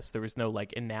in this. There was no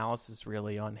like analysis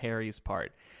really on Harry's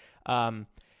part. And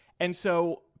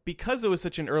so because it was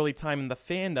such an early time in the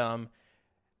fandom,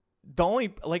 the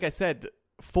only, like I said,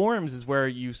 forums is where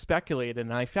you speculated,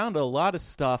 and I found a lot of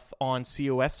stuff on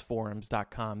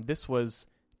cosforums.com. This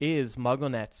is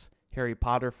MuggleNet's Harry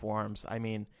Potter forums. I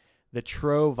mean, the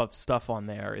trove of stuff on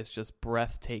there is just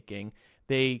breathtaking.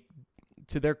 To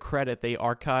their credit, they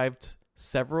archived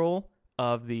several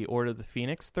of the Order of the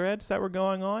Phoenix threads that were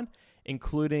going on,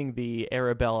 including the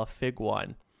Arabella Figg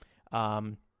one.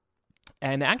 And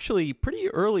actually, pretty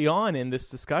early on in this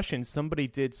discussion, somebody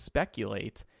did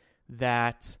speculate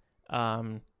that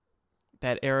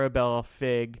that Arabella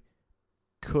Figg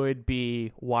could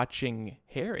be watching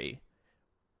Harry,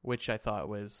 which I thought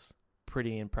was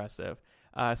pretty impressive.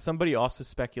 Somebody also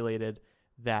speculated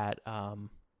that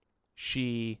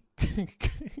she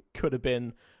could have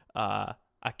been a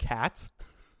cat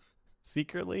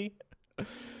secretly.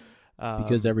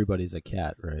 Because everybody's a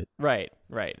cat, right?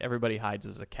 Right. Everybody hides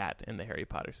as a cat in the Harry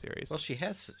Potter series. Well, she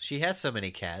has so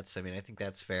many cats. I mean, I think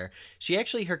that's fair.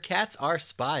 Her cats are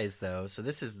spies, though, so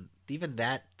this is, even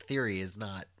that theory is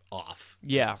not off.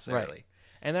 Yeah, right.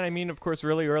 And then, I mean, of course,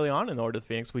 really early on in the Order of the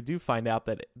Phoenix, we do find out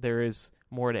that there is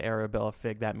more to Arabella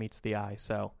Figg that meets the eye.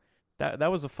 So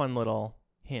that was a fun little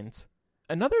hint.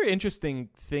 Another interesting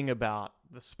thing about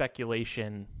the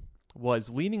speculation was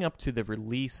leading up to the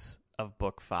release of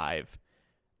Book 5,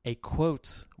 a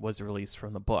quote was released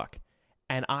from the book.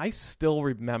 And I still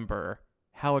remember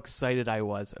how excited I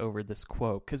was over this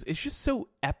quote because it's just so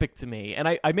epic to me. And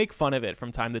I make fun of it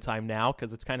from time to time now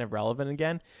because it's kind of relevant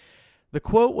again. The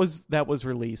quote was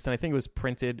released, and I think it was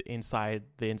printed inside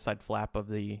the inside flap of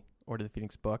the Order of the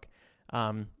Phoenix book.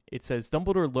 It says,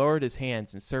 Dumbledore lowered his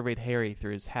hands and surveyed Harry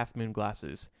through his half-moon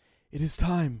glasses. "It is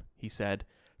time," he said,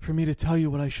 "for me to tell you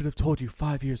what I should have told you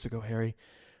 5 years ago, Harry.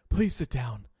 Please sit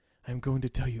down. I am going to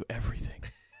tell you everything."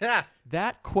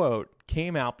 That quote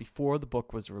came out before the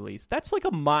book was released. That's like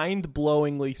a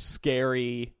mind-blowingly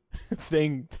scary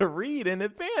thing to read in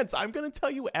advance. I'm going to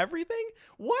tell you everything?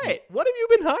 What? What have you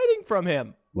been hiding from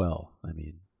him? Well, I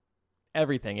mean,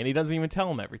 everything, and he doesn't even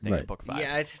tell him everything in book 5.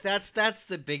 Yeah, that's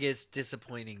the biggest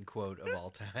disappointing quote of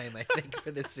all time, I think,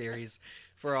 for this series.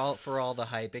 For all the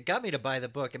hype, it got me to buy the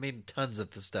book. I mean, tons of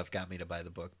the stuff got me to buy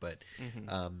the book, but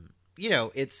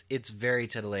it's very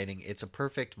titillating. It's a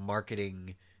perfect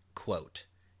marketing quote.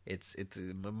 It's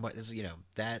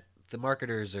that the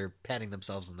marketers are patting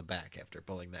themselves on the back after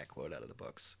pulling that quote out of the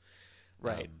books.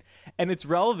 Right. And it's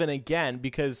relevant again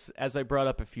because, as I brought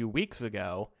up a few weeks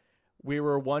ago, we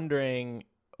were wondering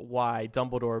why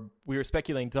we were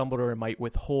speculating Dumbledore might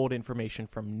withhold information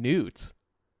from Newt.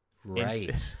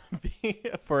 Right.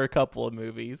 For a couple of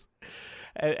movies.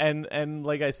 And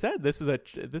like I said, this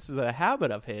is a habit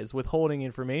of his, withholding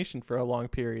information for a long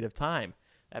period of time.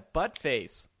 That butt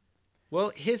face.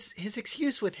 Well, his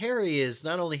excuse with Harry is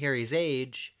not only Harry's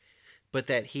age, but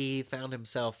that he found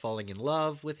himself falling in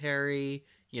love with Harry,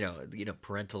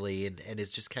 parentally, and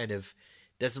is just kind of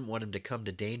doesn't want him to come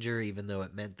to danger, even though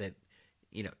it meant that,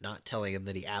 not telling him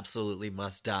that he absolutely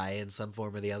must die in some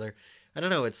form or the other. I don't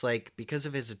know. It's like because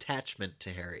of his attachment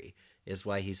to Harry is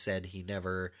why he said he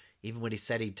never, even when he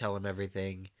said he'd tell him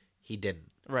everything, he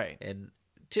didn't. Right. And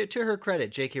to her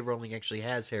credit, J.K. Rowling actually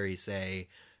has Harry say,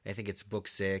 I think it's book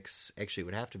 6. Actually, it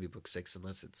would have to be book 6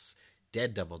 unless it's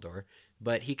dead Dumbledore.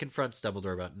 But he confronts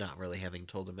Dumbledore about not really having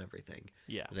told him everything.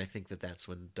 Yeah. And I think that's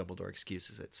when Dumbledore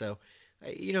excuses it. So,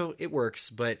 it works,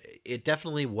 but it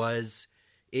definitely was,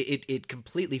 it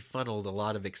completely funneled a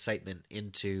lot of excitement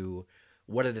into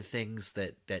what are the things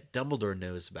that Dumbledore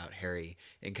knows about Harry,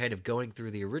 and kind of going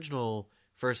through the original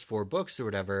first 4 books or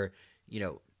whatever,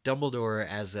 Dumbledore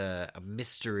as a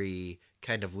mystery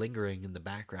kind of lingering in the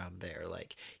background there.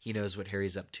 Like, he knows what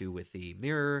Harry's up to with the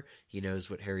mirror. He knows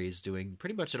what Harry's doing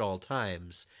pretty much at all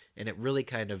times. And it really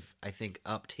kind of, I think,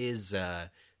 upped his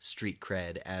street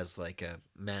cred as like a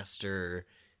master.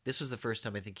 This was the first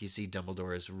time I think you see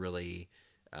Dumbledore as really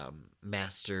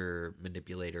master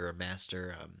manipulator or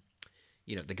master...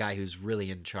 the guy who's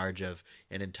really in charge of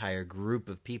an entire group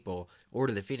of people.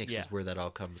 Order of the Phoenix is where that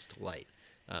all comes to light.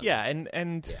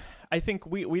 And I think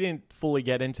we didn't fully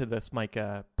get into this,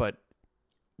 Micah, but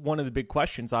one of the big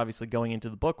questions, obviously, going into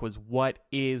the book was, what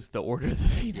is the Order of the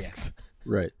Phoenix? Yeah.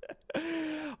 Right.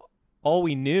 All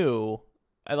we knew,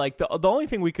 the only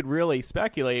thing we could really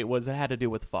speculate was it had to do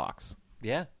with Fawkes.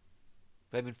 Yeah.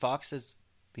 I mean, Fawkes is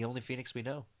the only Phoenix we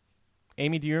know.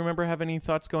 Amy, do you remember have any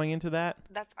thoughts going into that?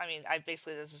 I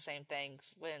basically did the same thing.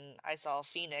 When I saw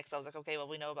Phoenix, I was like, okay, well,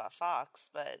 we know about Fawkes,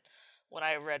 but when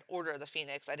I read Order of the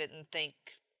Phoenix, I didn't think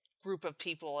group of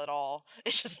people at all.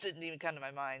 It just didn't even come to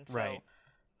my mind. So right.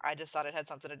 I just thought it had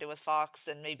something to do with Fawkes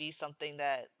and maybe something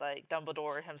that like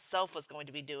Dumbledore himself was going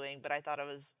to be doing, but I thought it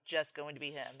was just going to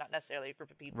be him, not necessarily a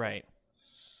group of people. Right.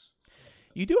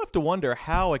 You do have to wonder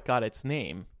how it got its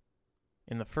name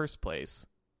in the first place.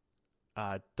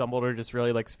 Dumbledore just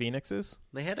really likes phoenixes?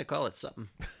 They had to call it something.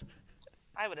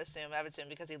 I would assume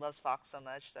because he loves Fawkes so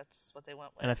much, that's what they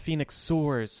went with. And a phoenix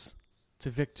soars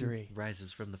to victory.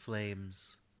 Rises from the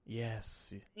flames.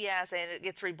 Yes. Yes, and it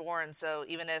gets reborn, so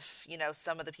even if,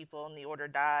 some of the people in the Order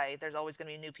die, there's always going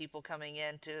to be new people coming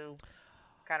in to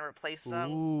kind of replace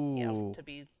them, to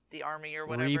be the army or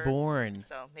whatever. Reborn.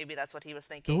 So maybe that's what he was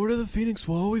thinking. The Order of the Phoenix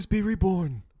will always be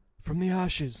reborn. From the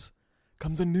ashes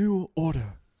comes a new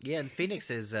order. Yeah, and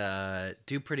phoenixes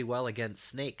do pretty well against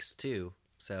snakes, too.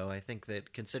 So I think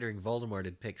that considering Voldemort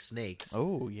had picked snakes...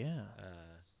 Oh, yeah.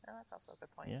 That's also a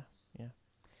good point. Yeah.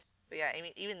 But yeah, I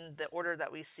mean, even the order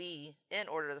that we see in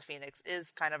Order of the Phoenix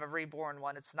is kind of a reborn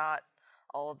one. It's not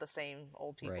all of the same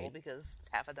old people because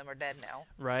half of them are dead now.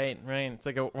 Right. It's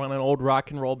like when an old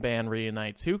rock and roll band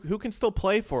reunites. Who can still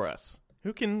play for us?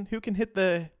 Who can hit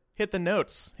the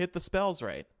notes, hit the spells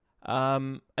right?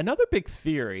 Another big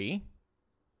theory...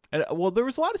 Well, there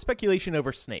was a lot of speculation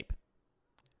over Snape.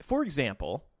 For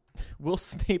example, will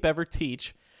Snape ever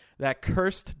teach that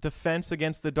cursed defense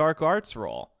against the dark arts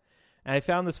role? And I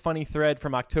found this funny thread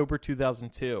from October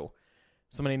 2002.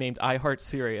 Somebody named I Heart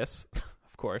Sirius,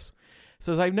 of course,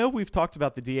 says, I know we've talked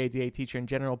about the DADA teacher in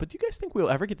general, but do you guys think we'll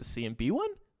ever get to see him be one?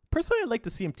 Personally, I'd like to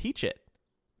see him teach it.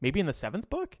 Maybe in the 7th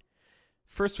book?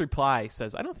 First reply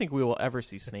says, I don't think we will ever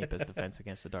see Snape as Defense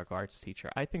Against the Dark Arts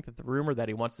teacher. I think that the rumor that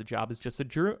he wants the job is just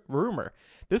a rumor.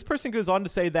 This person goes on to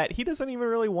say that he doesn't even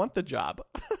really want the job.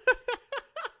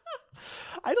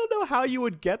 I don't know how you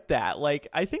would get that. Like,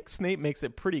 I think Snape makes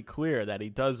it pretty clear that he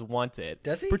does want it.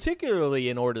 Does he? Particularly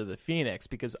in Order of the Phoenix,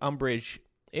 because Umbridge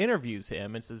interviews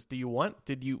him and says, you've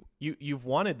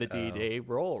wanted the DA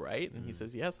role, right? And he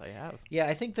says, yes, I have. Yeah,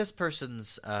 I think this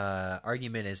person's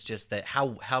argument is just that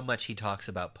how much he talks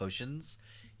about potions.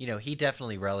 You know, he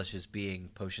definitely relishes being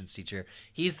potions teacher.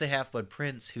 He's the Half-Blood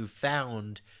Prince who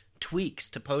found tweaks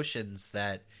to potions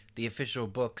that the official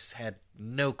books had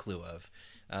no clue of.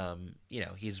 You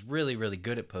know, he's really, really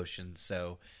good at potions,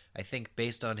 so I think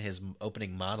based on his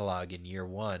opening monologue in year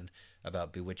 1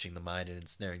 about bewitching the mind and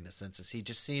ensnaring the senses, he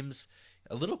just seems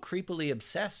a little creepily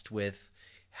obsessed with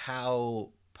how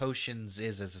potions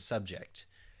is as a subject.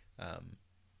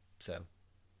 So,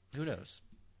 who knows?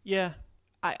 Yeah,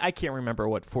 I can't remember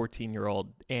what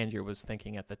 14-year-old Andrew was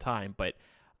thinking at the time, but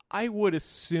I would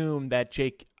assume that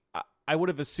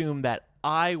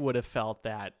I would have felt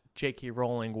that J.K.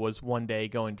 Rowling was one day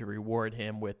going to reward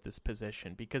him with this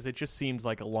position, because it just seems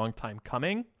like a long time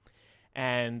coming.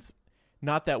 And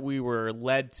not that we were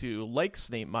led to like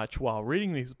Snape much while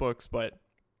reading these books, but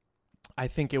I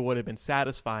think it would have been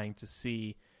satisfying to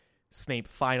see Snape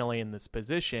finally in this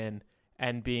position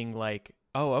and being like,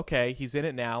 oh, okay, he's in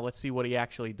it now. Let's see what he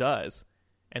actually does.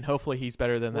 And hopefully he's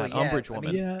better than that Umbridge woman.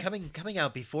 I mean, coming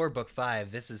out before book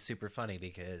 5, this is super funny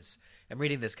because I'm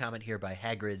reading this comment here by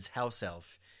Hagrid's house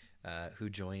elf, who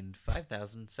joined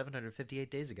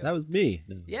 5,758 days ago. That was me.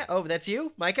 Yeah. Oh, that's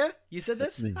you, Micah? You said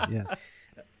this? That's me, yeah.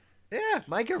 Yeah,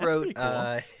 Micah wrote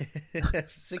cool.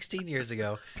 16 years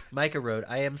ago. Micah wrote,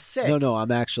 "I am sick." No,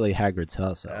 I'm actually Hagrid's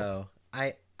house elf. Oh,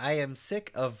 I am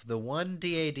sick of the one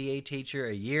DADA teacher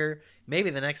a year. Maybe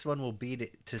the next one will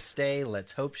be to stay.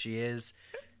 Let's hope she is.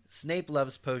 Snape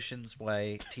loves potions.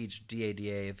 Why teach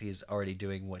DADA if he's already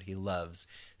doing what he loves?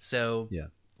 So Yeah.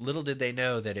 Little did they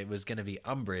know that it was going to be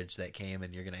Umbridge that came,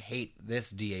 and you're going to hate this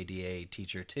DADA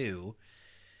teacher too.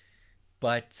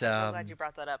 But I'm so glad you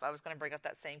brought that up. I was going to bring up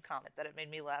that same comment that it made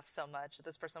me laugh so much.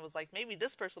 This person was like, maybe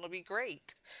this person will be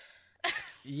great.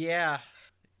 Yeah,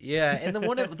 and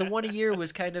the one a year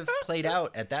was kind of played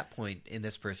out at that point in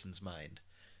this person's mind,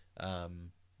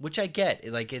 which I get.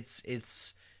 Like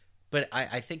it's, but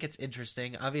I think it's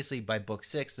interesting. Obviously, by book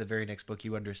 6, the very next book,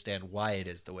 you understand why it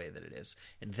is the way that it is,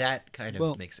 and that kind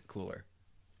of makes it cooler.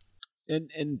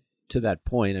 And to that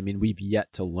point, I mean, we've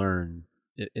yet to learn.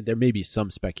 There may be some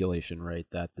speculation, right,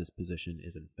 that this position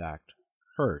is in fact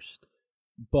cursed,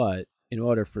 but in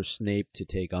order for Snape to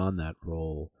take on that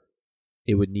role,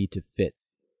 it would need to fit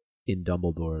in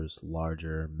Dumbledore's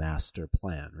larger master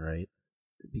plan, right?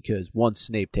 Because once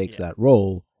Snape takes that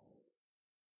role,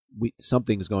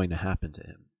 something's going to happen to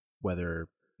him. Whether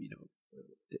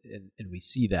and we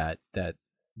see that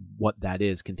what that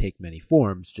is can take many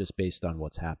forms just based on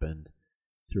what's happened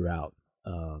throughout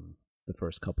the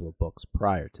first couple of books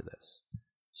prior to this.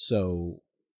 So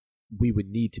we would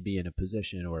need to be in a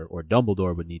position, or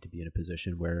Dumbledore would need to be in a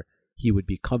position where he would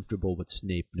be comfortable with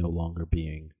Snape no longer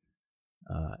being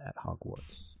at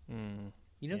Hogwarts.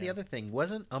 The other thing,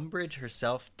 wasn't Umbridge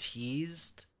herself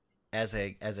teased as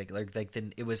a like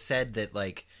then it was said that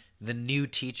like the new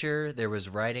teacher, there was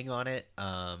writing on it,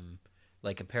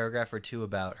 like a paragraph or two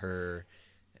about her,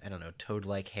 I don't know,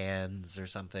 toad-like hands or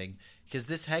something. Because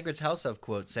this Hagrid's house elf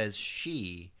quote says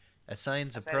she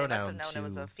assigns a pronoun to... They must have known it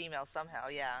was a female somehow,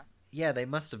 yeah. Yeah, they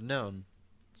must have known.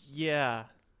 Yeah.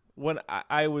 When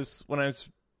I was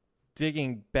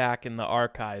digging back in the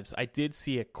archives, I did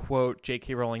see a quote.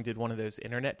 J.K. Rowling did one of those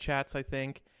internet chats, I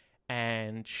think,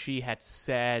 and she had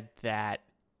said that,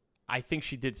 I think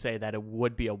she did say that it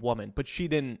would be a woman, but she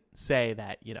didn't say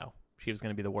that, she was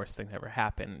going to be the worst thing that ever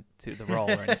happened to the role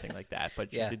or anything like that,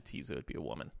 but she did tease it would be a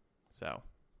woman. So,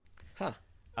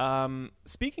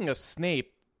 speaking of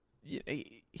Snape,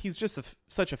 he's just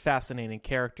such a fascinating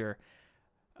character.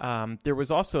 There was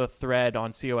also a thread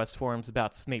on COS forums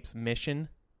about Snape's mission,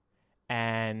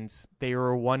 and they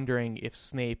were wondering if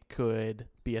Snape could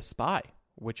be a spy,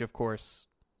 which of course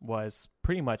was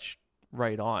pretty much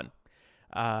right on.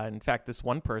 In fact, this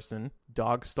one person,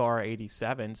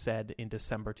 Dogstar87, said in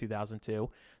December 2002,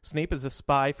 Snape is a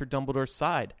spy for Dumbledore's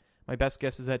side. My best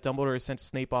guess is that Dumbledore has sent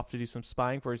Snape off to do some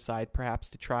spying for his side, perhaps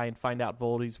to try and find out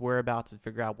Voldy's whereabouts and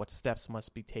figure out what steps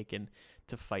must be taken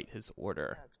to fight his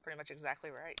order. That's pretty much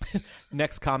exactly right.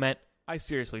 Next comment, I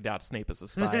seriously doubt Snape is a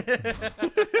spy.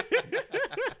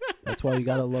 That's why you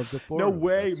gotta love the forums. No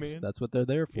way, man. That's what they're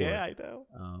there for. Yeah, I know.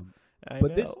 I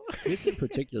but know. this in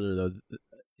particular, though,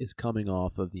 is coming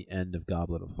off of the end of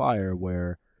Goblet of Fire,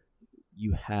 where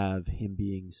you have him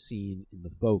being seen in the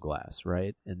faux glass,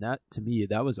 right? And that, to me,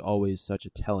 that was always such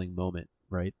a telling moment,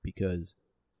 right? Because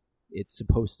it's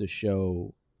supposed to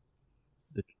show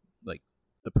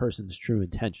the person's true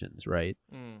intentions, right?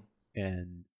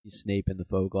 And Snape in the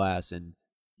faux glass, and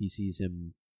he sees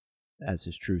him as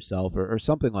his true self, or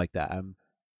something like that.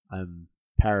 I'm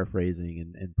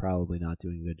paraphrasing and probably not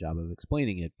doing a good job of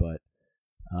explaining it, but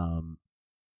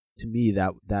to me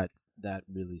that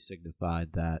really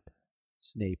signified that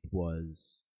Snape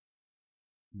was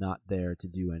not there to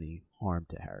do any harm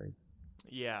to Harry.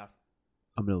 Yeah.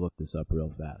 I'm going to look this up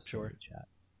real fast. Sure. In the chat.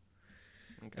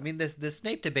 Okay. I mean, the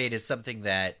Snape debate is something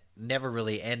that never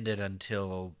really ended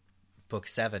until book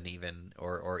 7, even,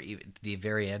 or even the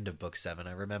very end of book 7.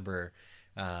 I remember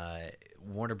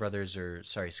Warner Brothers,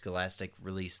 Scholastic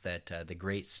released that the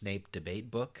Great Snape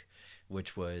Debate book,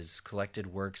 which was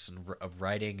collected works of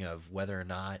writing of whether or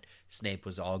not Snape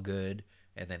was all good.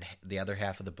 And then the other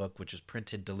half of the book, which was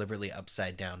printed deliberately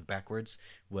upside down backwards,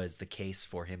 was the case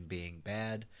for him being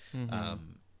bad. I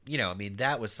mean,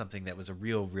 that was something that was a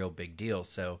real big deal.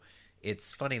 So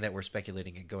it's funny that we're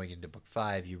speculating and going into book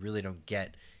 5. You really don't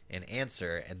get an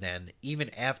answer. And then even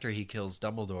after he kills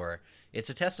Dumbledore, it's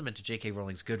a testament to J.K.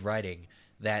 Rowling's good writing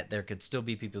that there could still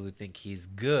be people who think he's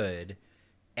good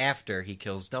after he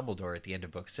kills Dumbledore at the end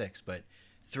of book 6. But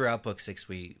throughout book 6,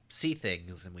 we see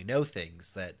things and we know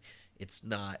things that it's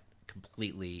not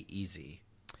completely easy.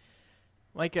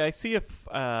 Like, I see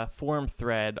a forum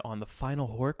thread on the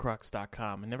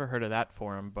finalhorcrux.com. I never heard of that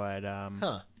forum, but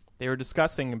they were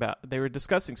discussing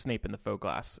Snape in the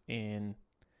Fouglass in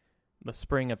the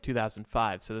spring of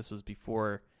 2005. So this was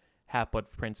before Half-Blood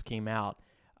Prince came out,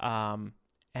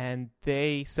 and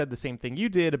they said the same thing you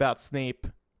did about Snape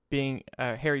being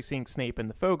Harry seeing Snape in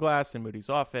the Fouglass in Moody's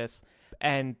office.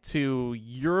 And to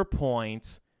your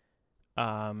point,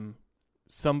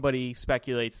 somebody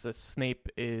speculates that Snape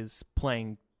is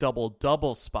playing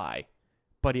double spy,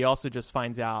 but he also just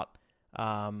finds out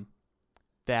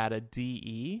that a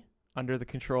DE under the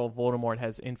control of Voldemort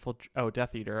has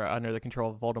Death Eater under the control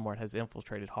of Voldemort has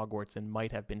infiltrated Hogwarts and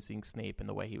might have been seeing Snape in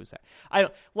the way he was. A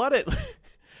lot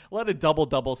of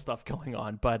double stuff going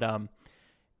on, but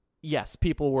yes,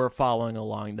 people were following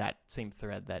along that same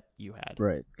thread that you had.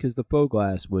 Right, because the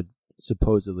Fouglass would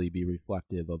supposedly be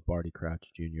reflective of Barty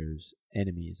Crouch Jr.'s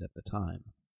enemies at the time.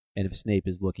 And if Snape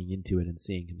is looking into it and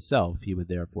seeing himself, he would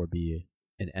therefore be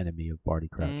an enemy of Barty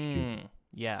Crouch Jr.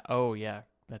 Yeah. Oh, yeah.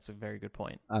 That's a very good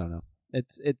point. I don't know.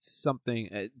 It's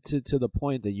something to the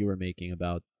point that you were making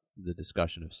about the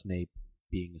discussion of Snape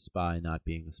being a spy, not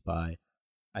being a spy.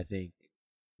 I think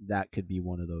that could be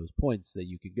one of those points that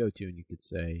you could go to and you could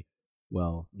say,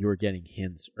 well, you were getting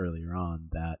hints earlier on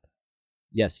that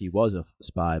yes, he was a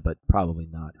spy, but probably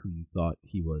not who you thought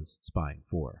he was spying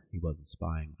for. He wasn't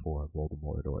spying for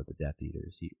Voldemort or the Death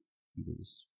Eaters. He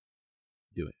was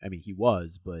doing. I mean, he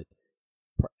was, but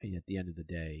at the end of the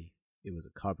day, it was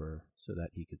a cover so that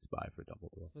he could spy for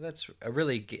Dumbledore. Well, that's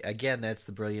that's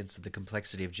the brilliance of the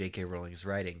complexity of J.K. Rowling's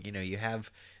writing. You know, you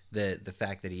have the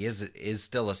fact that he is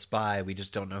still a spy. We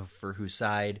just don't know for whose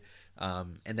side.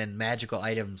 And then magical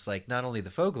items like not only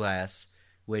the Fouglass,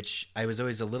 which I was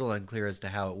always a little unclear as to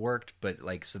how it worked, but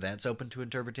so that's open to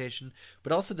interpretation.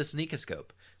 But also the sneakoscope.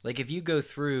 Like if you go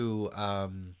through, I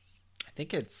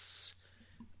think it's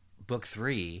book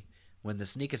 3, when the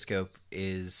sneakoscope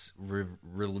is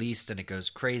released and it goes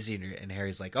crazy, and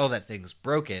Harry's like, "Oh, that thing's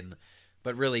broken,"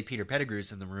 but really Peter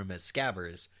Pettigrew's in the room as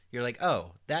Scabbers. You're like,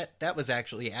 "Oh, that was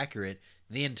actually accurate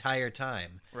the entire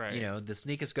time." Right. You know, the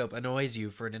sneakoscope annoys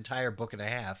you for an entire book and a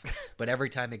half, but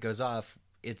every time it goes off,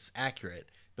 it's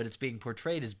accurate, but it's being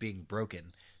portrayed as being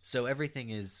broken. So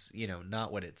everything is,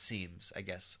 not what it seems, I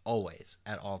guess, always,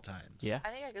 at all times. Yeah. I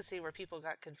think I could see where people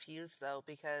got confused, though,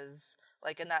 because,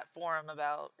 in that forum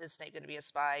about is Snape going to be a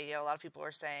spy, a lot of people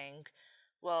were saying,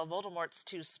 well, Voldemort's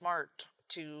too smart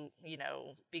to,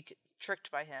 be tricked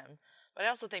by him. But I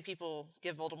also think people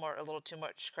give Voldemort a little too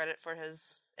much credit for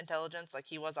his intelligence. Like,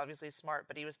 he was obviously smart,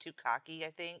 but he was too cocky,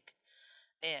 I think,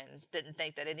 and didn't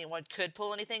think that anyone could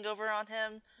pull anything over on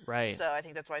him. Right. So I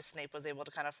think that's why Snape was able to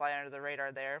kind of fly under the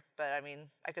radar there. But, I mean,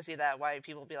 I could see that, why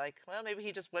people would be like, well, maybe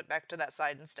he just went back to that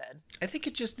side instead. I think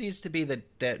it just needs to be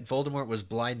that Voldemort was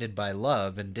blinded by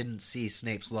love and didn't see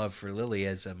Snape's love for Lily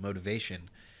as a motivation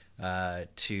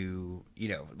to,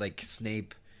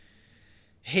 Snape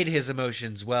hid his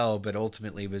emotions well, but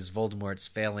ultimately was Voldemort's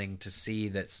failing to see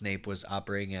that Snape was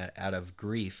operating out of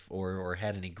grief or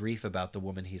had any grief about the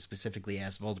woman he specifically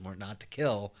asked Voldemort not to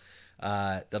kill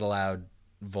that allowed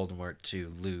Voldemort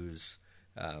to lose.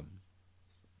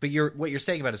 But what you're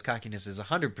saying about his cockiness is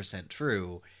 100%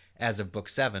 true as of book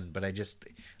 7, but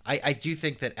I do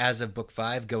think that as of book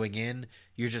 5 going in,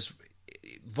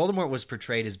 Voldemort was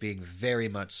portrayed as being very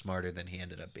much smarter than he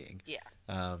ended up being.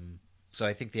 Yeah. So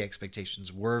I think the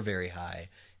expectations were very high.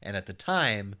 And at the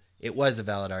time, it was a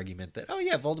valid argument that, oh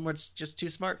yeah, Voldemort's just too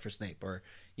smart for Snape, or,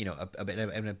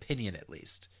 an opinion at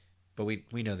least. But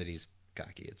we know that he's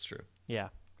cocky. It's true. Yeah.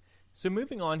 So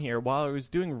moving on here, while I was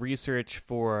doing research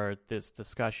for this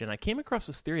discussion, I came across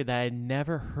this theory that I had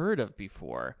never heard of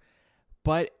before.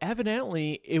 But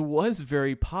evidently, it was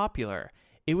very popular.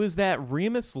 It was that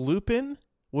Remus Lupin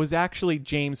was actually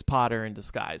James Potter in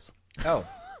disguise. Oh,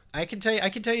 I can tell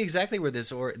you exactly where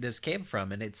this came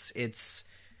from, and it's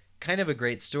kind of a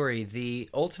great story. The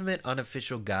Ultimate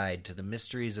Unofficial Guide to the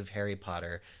Mysteries of Harry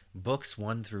Potter, books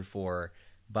 1 through 4,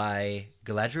 by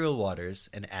Galadriel Waters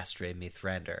and Astray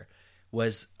Mithrander,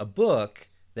 was a book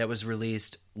that was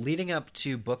released leading up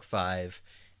to book 5,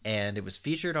 and it was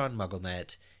featured on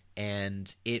MuggleNet,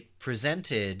 and it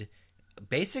presented,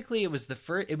 basically it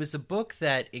was a book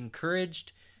that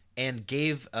encouraged and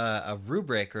gave a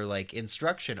rubric or like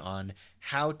instruction on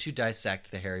how to dissect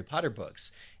the Harry Potter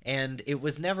books. And it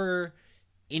was never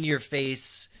in your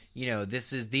face,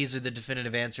 these are the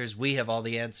definitive answers, we have all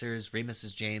the answers, Remus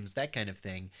is James, that kind of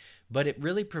thing. But it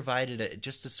really provided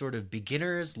just a sort of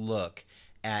beginner's look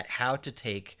at how to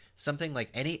take something like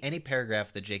any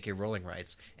paragraph that J.K. Rowling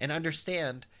writes and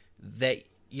understand that,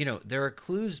 there are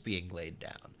clues being laid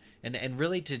down. And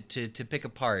really to pick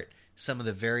apart some of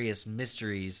the various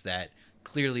mysteries that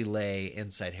clearly lay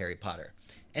inside Harry Potter.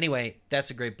 Anyway, that's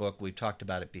a great book. We've talked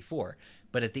about it before.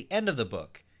 But at the end of the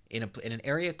book, in an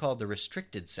area called the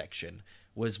restricted section,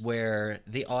 was where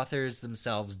the authors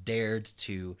themselves dared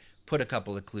to put a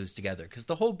couple of clues together. Because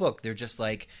the whole book, they're just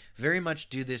like, very much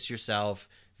do this yourself,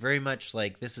 very much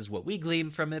like, this is what we glean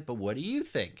from it, but what do you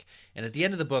think? And at the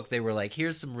end of the book, they were like,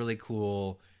 here's some really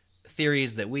cool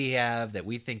theories that we have that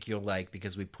we think you'll like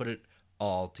because we put it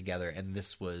all together. And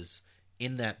this was,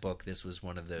 in that book, this was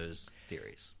one of those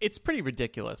theories. It's pretty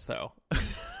ridiculous, though.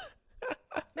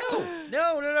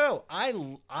 No.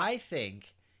 I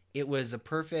think it was a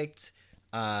perfect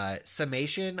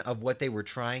summation of what they were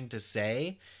trying to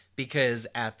say, because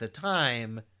at the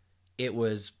time it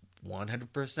was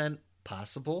 100%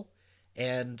 possible,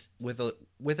 and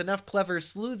with enough clever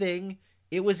sleuthing,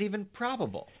 it was even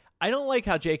probable. I don't like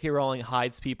how J.K. Rowling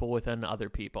hides people within other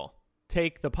people.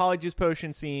 Take the Polyjuice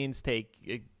Potion scenes,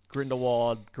 take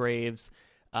Grindelwald, Graves,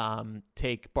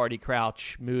 take Barty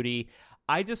Crouch, Moody.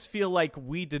 I just feel like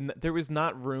there was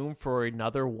not room for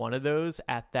another one of those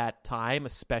at that time,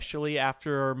 especially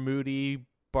after Moody,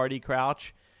 Barty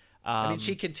Crouch. I mean,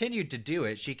 she continued to do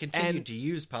it. She continued to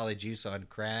use Polyjuice on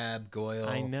Crabbe, Goyle.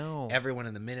 I know. Everyone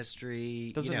in the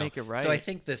Ministry. Doesn't make it right. So I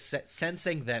think the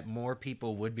sensing that more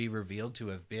people would be revealed to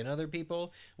have been other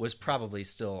people was probably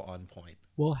still on point.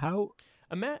 Well,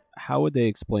 how would they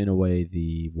explain away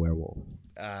the werewolf?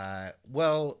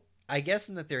 Well, I guess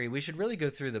in the theory, we should really go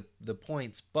through the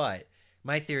points, but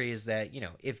my theory is that,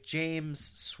 if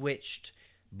James switched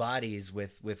bodies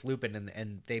with Lupin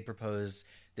and they propose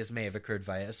this may have occurred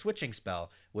via a switching spell,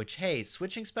 which, hey,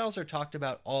 switching spells are talked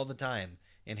about all the time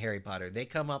in Harry Potter. They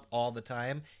come up all the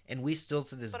time, and we still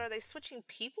to this... But are they switching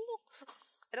people?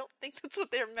 I don't think that's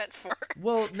what they're meant for.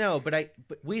 Well, no, but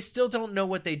we still don't know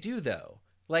what they do, though.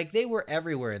 Like, they were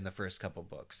everywhere in the first couple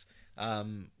books.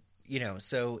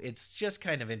 So it's just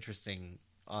kind of interesting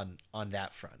on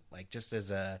that front. Like, just as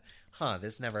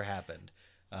this never happened.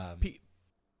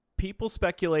 People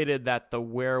speculated that the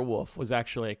werewolf was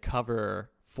actually a cover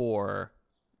for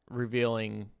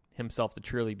revealing himself to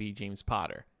truly be James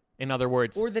Potter. In other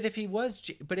words... Or that if he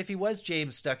was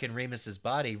James stuck in Remus's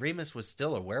body, Remus was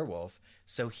still a werewolf,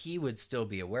 so he would still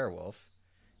be a werewolf.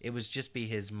 It would just be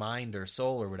his mind or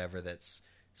soul or whatever that's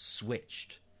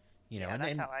switched. And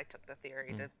that's how I took the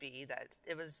theory to be, that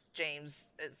it was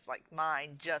James's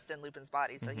mind just in Lupin's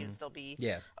body, so he would still be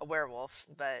a werewolf.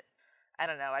 But I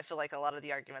don't know. I feel like a lot of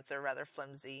the arguments are rather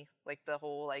flimsy, like the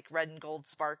whole red and gold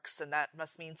sparks, and that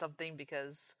must mean something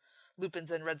because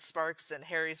Lupin's in red sparks and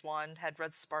Harry's wand had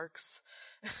red sparks.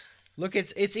 Look,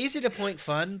 it's easy to point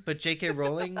fun, but J.K.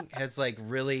 Rowling has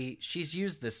she's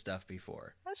used this stuff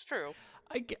before. That's true.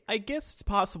 I guess it's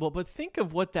possible, but think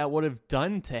of what that would have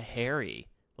done to Harry.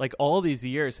 All these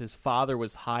years, his father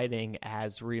was hiding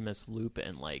as Remus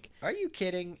Lupin. Are you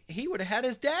kidding? He would have had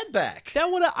his dad back.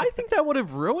 I think that would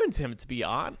have ruined him, to be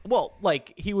honest. Well,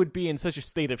 he would be in such a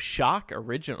state of shock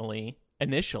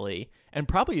initially, and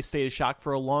probably a state of shock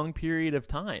for a long period of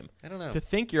time. I don't know. To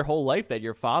think your whole life that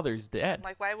your father's dead.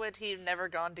 Why would he have never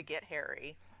gone to get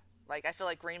Harry? I feel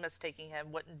like Remus taking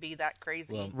him wouldn't be that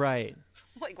crazy. Well, right.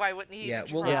 Why wouldn't he? Yeah.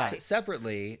 Well,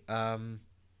 separately,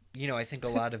 I think a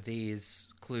lot of these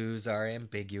clues are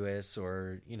ambiguous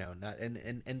or, not.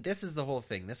 And this is the whole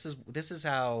thing. This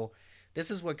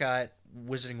is what got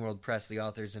Wizarding World Press, the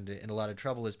authors, in a lot of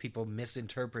trouble, is people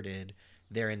misinterpreted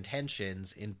their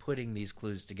intentions in putting these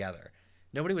clues together.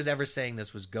 Nobody was ever saying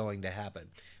this was going to happen.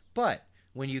 But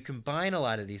when you combine a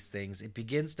lot of these things, it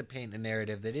begins to paint a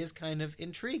narrative that is kind of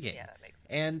intriguing. Yeah, that makes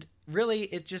sense. And really,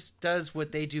 it just does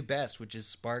what they do best, which is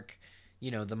spark,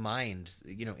 the mind,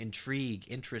 intrigue,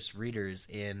 interest readers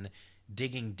in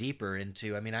digging deeper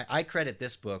into. I mean, I credit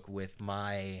this book with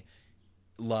my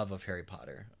love of Harry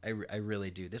Potter. I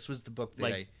really do. This was the book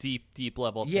that deep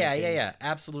level. Yeah,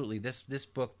 absolutely. This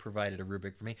book provided a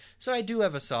rubric for me. So I do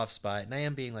have a soft spot, and I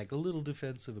am being like a little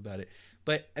defensive about it.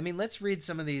 But I mean, let's read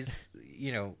some of these,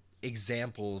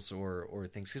 examples or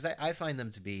things, because I find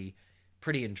them to be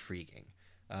pretty intriguing.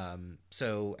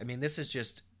 So I mean, this is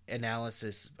just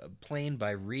analysis plain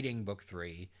by reading book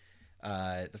 3.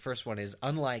 The first one is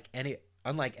unlike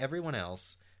everyone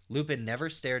else, Lupin never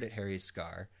stared at Harry's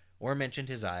scar or mentioned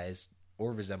his eyes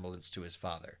or resemblance to his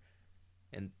father.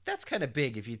 And that's kind of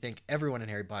big if you think everyone in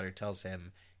Harry Potter tells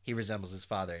him he resembles his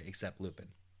father except Lupin.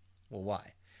 Well,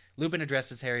 why? Lupin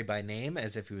addresses Harry by name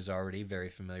as if he was already very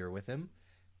familiar with him.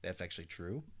 That's actually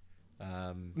true.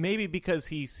 Maybe because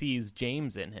he sees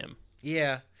James in him.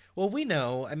 Yeah. Well, we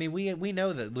know. I mean, we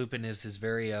know that Lupin is his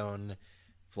very own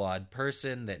flawed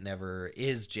person that never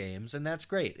is James, and that's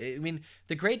great. I mean,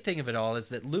 the great thing of it all is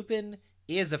that Lupin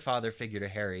is a father figure to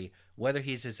Harry, whether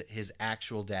he's his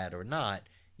actual dad or not.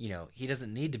 He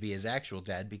doesn't need to be his actual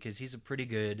dad because he's a pretty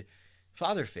good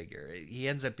father figure. He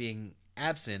ends up being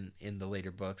absent in the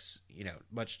later books,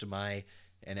 much to my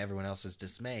and everyone else's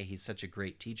dismay. He's such a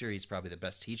great teacher. He's probably the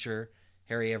best teacher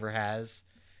Harry ever has.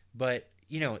 But,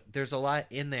 there's a lot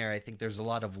in there. I think there's a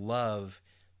lot of love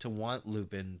to want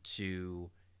Lupin to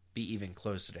be even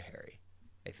closer to Harry,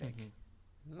 I think.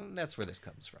 Mm-hmm. That's where this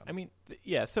comes from. I mean,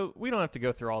 yeah, so we don't have to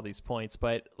go through all these points,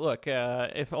 but look,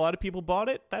 if a lot of people bought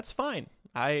it, that's fine.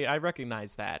 I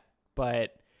recognize that.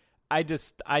 But I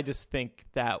just think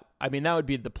that, I mean, that would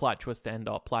be the plot twist to end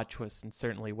all plot twists, and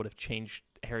certainly would have changed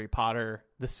Harry Potter,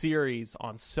 the series,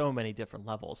 on so many different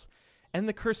levels. And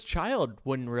the cursed child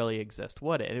wouldn't really exist,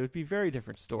 would it? It would be a very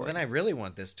different story. Well, then I really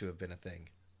want this to have been a thing.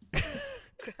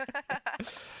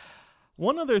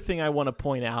 One other thing I want to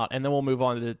point out, and then we'll move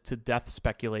on to death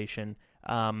speculation,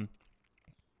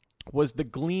 was the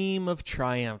gleam of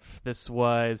triumph. This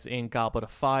was in Goblet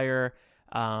of Fire.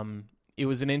 It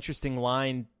was an interesting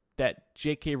line that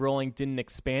J.K. Rowling didn't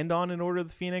expand on in Order of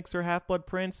the Phoenix or Half-Blood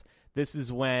Prince. This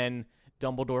is when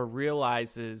Dumbledore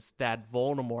realizes that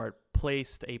Voldemort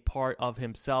placed a part of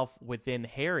himself within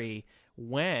Harry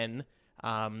when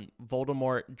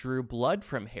Voldemort drew blood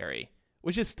from Harry,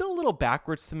 which is still a little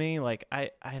backwards to me. Like, I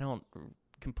don't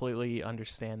completely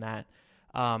understand that.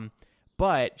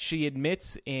 But she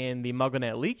admits in the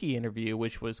MuggleNet Leaky interview,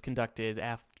 which was conducted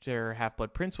after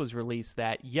Half-Blood Prince was released,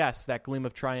 that yes, that Gleam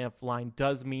of Triumph line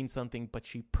does mean something, but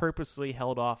she purposely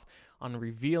held off on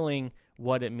revealing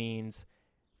what it means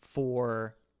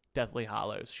for Deathly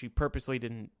Hallows. She purposely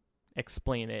didn't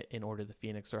explain it in Order of the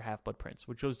Phoenix or Half-Blood Prince,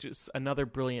 which was just another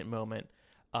brilliant moment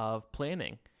of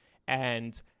planning.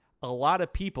 And a lot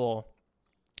of people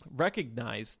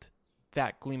recognized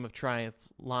that Gleam of Triumph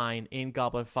line in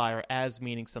Goblet of Fire as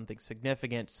meaning something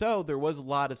significant. So there was a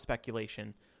lot of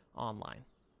speculation online,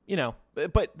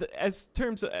 but as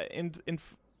terms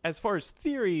as far as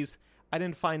theories, I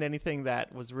didn't find anything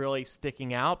that was really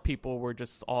sticking out. People were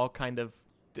just all kind of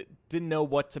didn't know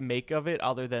what to make of it,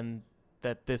 other than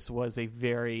that this was a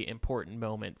very important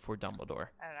moment for Dumbledore.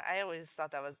 I don't know. I always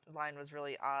thought that line was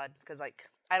really odd because,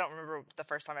 I don't remember the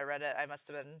first time I read it. I must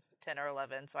have been 10 or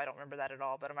 11, so I don't remember that at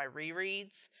all. But in my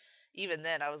rereads, even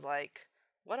then, I was like,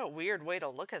 what a weird way to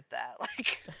look at that.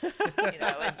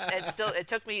 It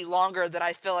took me longer than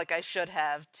I feel like I should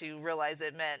have to realize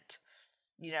it meant,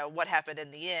 what happened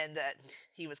in the end, that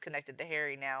he was connected to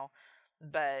Harry now.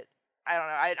 But I don't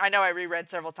know. I know I reread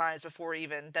several times before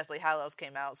even Deathly Hallows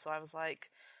came out, so I was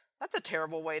like, that's a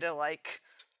terrible way to,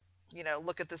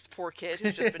 look at this poor kid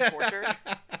who's just been tortured.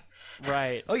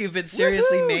 Right. Oh, you've been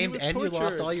seriously Woohoo! maimed and tortured. You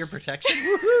lost all your protection?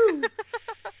 Woohoo!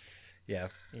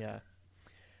 Yeah.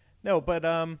 No, but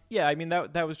I mean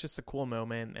that was just a cool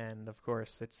moment, and of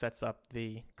course it sets up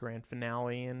the grand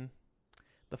finale in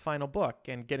the final book.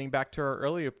 And getting back to our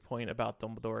earlier point about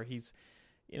Dumbledore, he's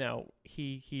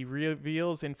he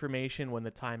reveals information when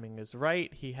the timing is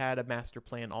right. He had a master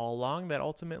plan all along that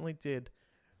ultimately did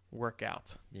work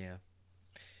out.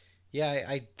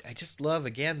 Yeah, I just love,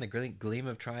 again, the gleam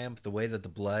of triumph, the way that the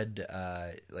blood,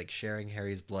 sharing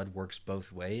Harry's blood works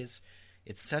both ways.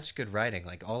 It's such good writing.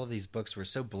 All of these books, we're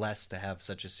so blessed to have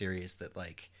such a series that,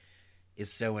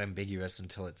 is so ambiguous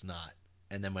until it's not.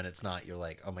 And then when it's not, you're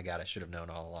like, oh my God, I should have known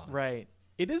all along. Right.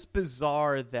 It is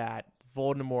bizarre that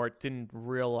Voldemort didn't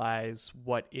realize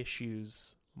what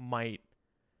issues might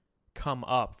come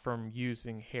up from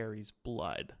using Harry's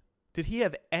blood. did he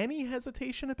have any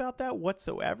hesitation about that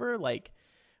whatsoever? Like,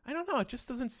 I don't know. It just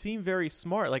doesn't seem very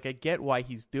smart. Like, I get why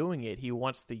he's doing it. He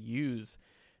wants to use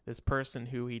this person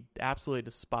who he absolutely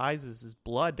despises his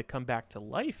blood to come back to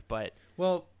life, but...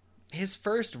 Well, his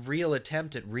first real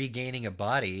attempt at regaining a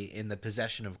body in the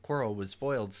possession of Quirrell was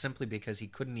foiled simply because he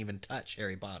couldn't even touch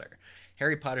Harry Potter.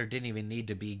 Harry Potter didn't even need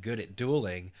to be good at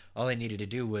dueling. All he needed to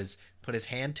do was put his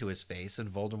hand to his face,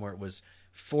 and Voldemort was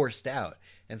forced out.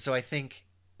 And so I think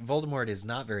Voldemort is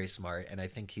not very smart, and I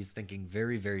think he's thinking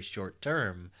very, very short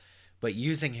term. But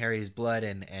using Harry's blood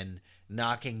and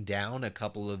knocking down a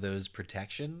couple of those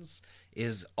protections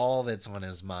is all that's on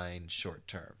his mind short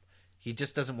term. He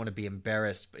just doesn't want to be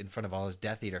embarrassed in front of all his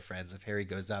Death Eater friends if Harry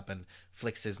goes up and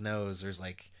flicks his nose or is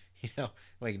like,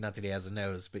 like, not that he has a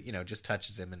nose, but, just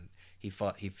touches him and he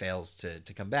fails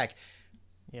to come back.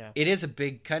 Yeah. It is a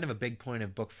big point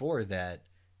of book 4 that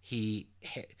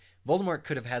Voldemort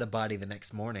could have had a body the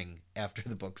next morning after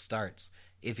the book starts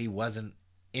if he wasn't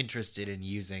interested in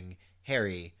using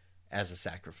Harry as a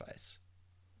sacrifice.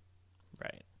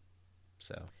 Right.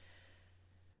 So...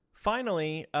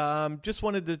 Finally, just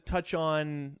wanted to touch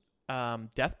on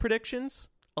death predictions.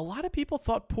 A lot of people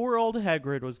thought poor old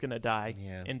Hagrid was going to die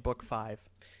in book 5.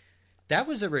 That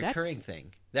was a recurring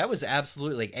thing. That was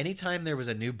absolutely, like, anytime there was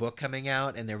a new book coming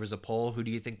out and there was a poll, who do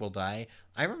you think will die?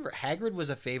 I remember Hagrid was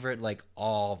a favorite, like,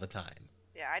 all the time.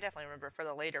 Yeah, I definitely remember for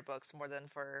the later books more than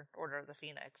for Order of the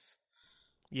Phoenix.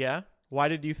 Yeah? Why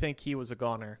did you think he was a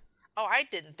goner? Oh, I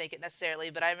didn't think it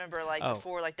necessarily, but I remember,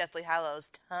 before, Deathly Hallows,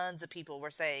 tons of people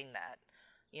were saying that.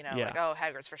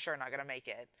 Hagrid's for sure not going to make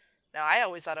it. Now, I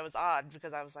always thought it was odd,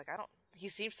 because I was like, he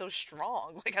seems so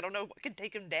strong. Like, I don't know what could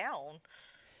take him down.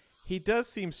 He does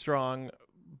seem strong,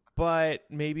 but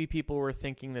maybe people were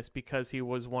thinking this because he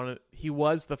was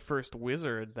the first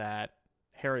wizard that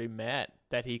Harry met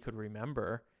that he could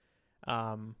remember,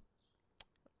 back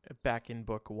in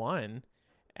book 1.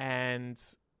 And...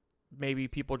 maybe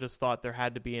people just thought there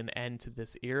had to be an end to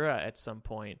this era at some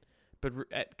point. But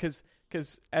because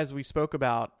as we spoke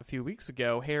about a few weeks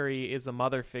ago, Hagrid is a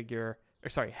mother figure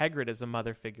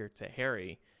to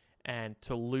Harry, and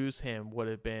to lose him would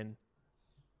have been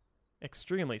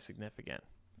extremely significant.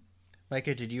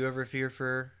 Micah, did you ever fear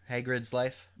for Hagrid's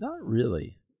life? Not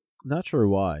really. Not sure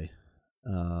why.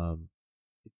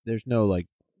 There's no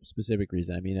specific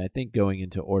reason. I mean, I think going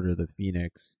into Order of the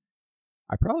Phoenix,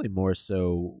 I probably more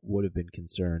so would have been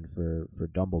concerned for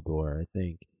Dumbledore. I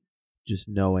think just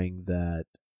knowing that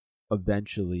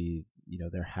eventually,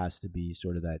 there has to be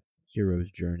sort of that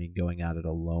hero's journey, going at it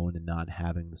alone and not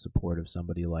having the support of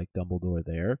somebody like Dumbledore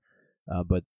there.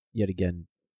 But yet again,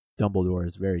 Dumbledore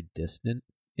is very distant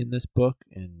in this book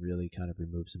and really kind of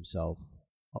removes himself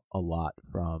a lot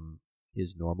from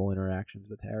his normal interactions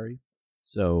with Harry.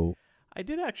 So I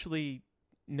did actually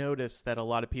notice that a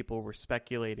lot of people were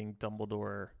speculating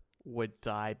Dumbledore would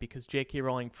die because J.K.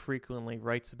 Rowling frequently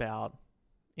writes about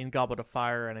in Goblet of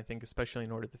Fire, and I think especially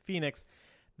in Order of the Phoenix,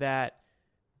 that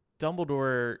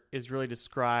Dumbledore is really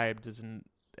described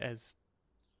as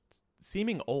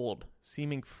seeming old,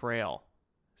 seeming frail,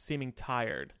 seeming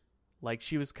tired. Like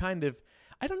she was kind of,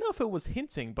 I don't know if it was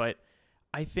hinting, but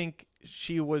I think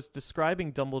she was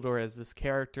describing Dumbledore as this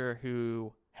character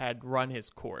who had run his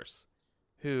course,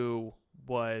 who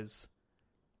was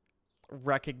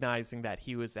recognizing that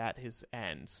he was at his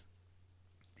end.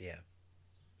 Yeah.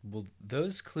 Well,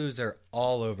 those clues are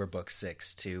all over book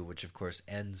 6 too, which of course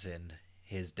ends in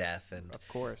his death, and of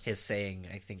course his saying,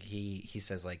 I think he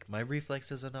says my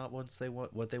reflexes are not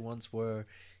what they once were.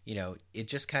 It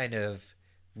just kind of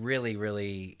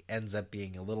really ends up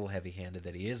being a little heavy-handed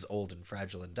that he is old and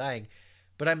fragile and dying.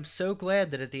 But I'm so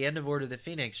glad that at the end of Order of the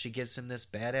Phoenix, she gives him this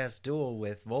badass duel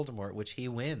with Voldemort, which he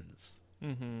wins.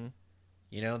 Mm-hmm.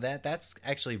 That's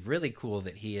actually really cool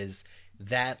that he is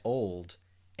that old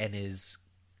and is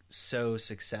so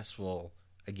successful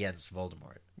against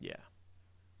Voldemort. Yeah.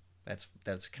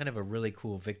 That's kind of a really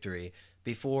cool victory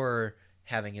before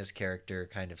having his character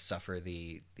kind of suffer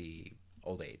the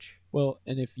old age. Well,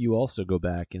 and if you also go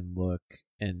back and look,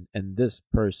 and this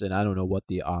person, I don't know what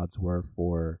the odds were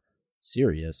for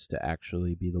Sirius to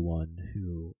actually be the one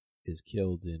who is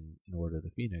killed in Order of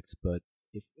the Phoenix, but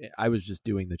if I was just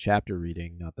doing the chapter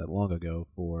reading not that long ago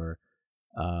for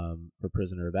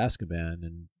Prisoner of Azkaban,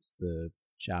 and it's the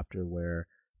chapter where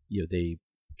they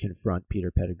confront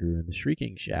Peter Pettigrew in the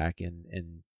Shrieking Shack,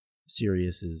 and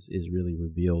Sirius is really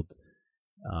revealed,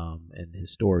 and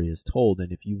his story is told.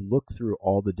 And if you look through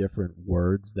all the different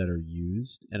words that are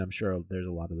used, and I'm sure there's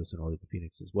a lot of this in Order of the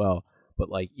Phoenix as well, but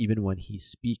even when he's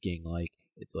speaking,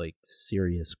 it's like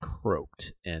Sirius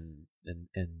croaked, and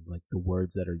like the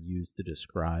words that are used to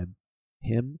describe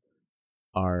him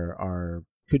are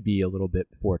could be a little bit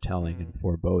foretelling and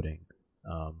foreboding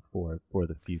for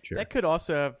the future. That could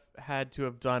also have had to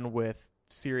have done with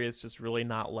Sirius just really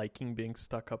not liking being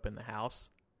stuck up in the house.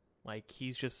 Like,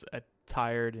 he's just a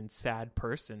tired and sad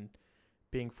person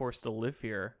being forced to live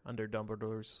here under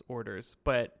Dumbledore's orders.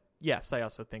 But yes, I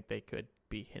also think they could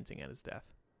be hinting at his death.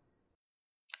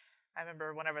 I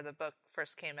remember whenever the book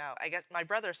first came out, I guess my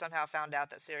brother somehow found out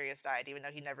that Sirius died, even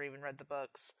though he never even read the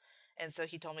books. And so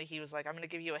he told me, he was like, I'm going to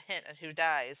give you a hint at who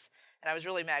dies. And I was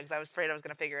really mad because I was afraid I was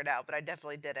going to figure it out, but I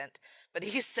definitely didn't. But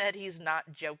he said he's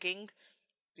not joking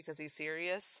because he's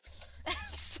serious.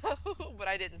 So, but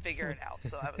I didn't figure it out,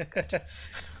 so I was good.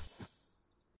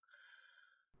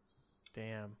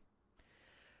 Damn.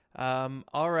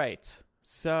 All right.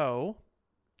 So,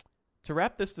 to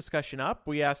wrap this discussion up,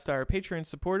 we asked our Patreon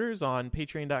supporters on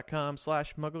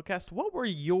patreon.com/MuggleCast, what were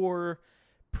your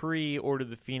pre-Order of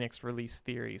the Phoenix release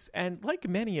theories? And like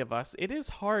many of us, it is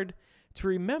hard to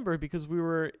remember because we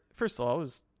were, first of all, it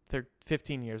was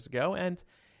 15 years ago, and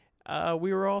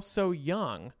we were all so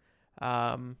young.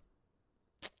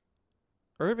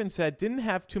 Irvin said, didn't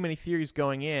have too many theories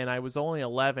going in. I was only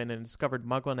 11 and discovered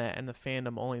MuggleNet and the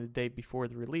fandom only the day before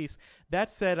the release. That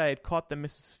said, I had caught the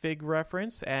Mrs. Figg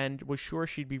reference and was sure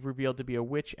she'd be revealed to be a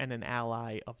witch and an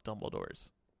ally of Dumbledore's.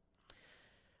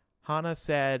 Hannah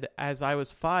said, as I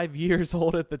was 5 years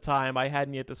old at the time, I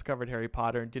hadn't yet discovered Harry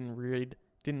Potter and didn't read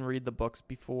the books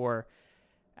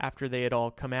after they had all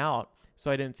come out,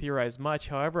 so I didn't theorize much.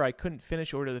 However, I couldn't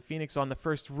finish Order of the Phoenix on the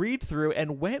first read-through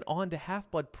and went on to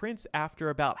Half-Blood Prince after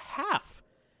about half.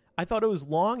 I thought it was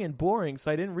long and boring,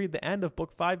 so I didn't read the end of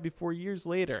Book 5 before years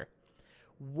later.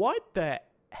 What the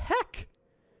heck?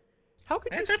 How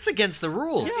could you... That's against the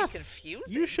rules. Yes.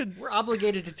 Confusing. You should... We're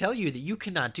obligated to tell you that you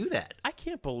cannot do that. I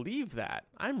can't believe that.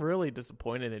 I'm really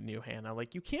disappointed in you, Hannah.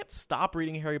 Like, you can't stop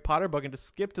reading a Harry Potter book and just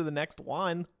skip to the next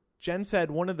one. Jen said,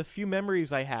 one of the few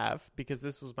memories I have, because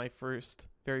this was my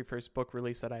very first book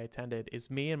release that I attended,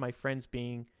 is me and my friends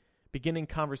beginning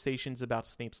conversations about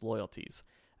Snape's loyalties.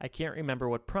 I can't remember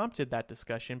what prompted that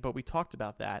discussion, but we talked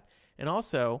about that. And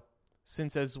also,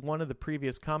 since as one of the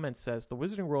previous comments says, the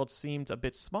Wizarding World seemed a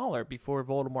bit smaller before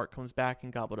Voldemort comes back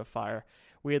in Goblet of Fire,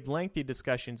 we had lengthy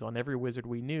discussions on every wizard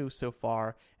we knew so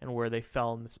far and where they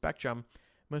fell in the spectrum.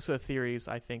 Most of the theories,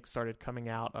 I think, started coming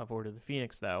out of Order of the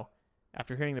Phoenix, though.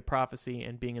 After hearing the prophecy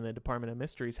and being in the Department of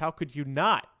Mysteries, how could you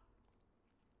not?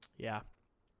 Yeah.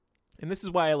 And this is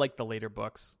why I like the later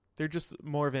books. They're just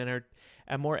more of a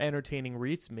more entertaining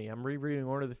read to me. I'm rereading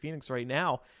Order of the Phoenix right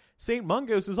now. St.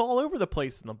 Mungo's is all over the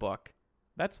place in the book.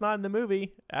 That's not in the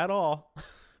movie at all.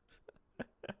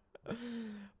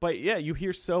 But yeah, you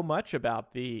hear so much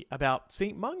about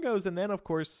St. Mungo's, and then of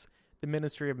course the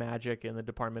Ministry of Magic and the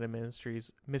Department of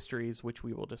Mysteries, which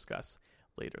we will discuss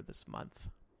later this month.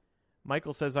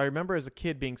 Michael says, I remember as a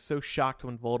kid being so shocked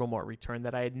when Voldemort returned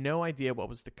that I had no idea what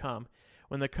was to come.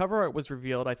 When the cover art was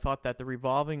revealed, I thought that the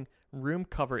revolving room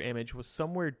cover image was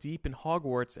somewhere deep in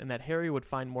Hogwarts and that Harry would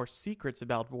find more secrets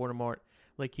about Voldemort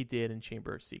like he did in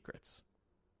Chamber of Secrets.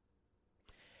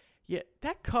 Yeah,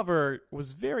 that cover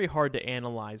was very hard to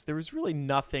analyze. There was really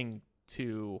nothing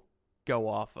to go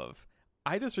off of.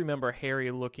 I just remember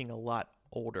Harry looking a lot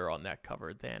older on that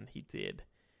cover than he did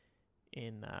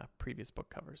in previous book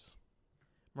covers.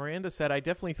 Miranda said, I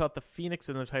definitely thought the Phoenix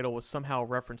in the title was somehow a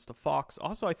reference to Fawkes.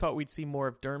 Also, I thought we'd see more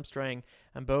of Durmstrang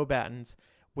and Beauxbatons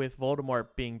with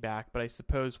Voldemort being back, but I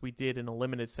suppose we did in a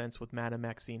limited sense with Madame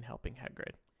Maxine helping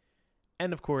Hagrid.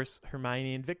 And, of course,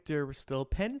 Hermione and Victor were still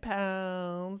pen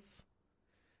pals.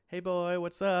 Hey, boy,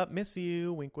 what's up? Miss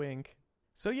you. Wink, wink.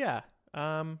 So, yeah,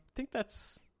 I think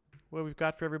that's what we've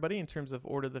got for everybody in terms of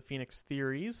Order of the Phoenix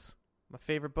theories. My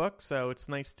favorite book, so it's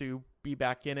nice to be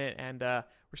back in it, and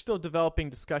we're still developing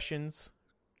discussions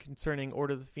concerning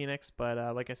Order of the Phoenix,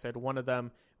 but like I said, one of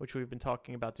them, which we've been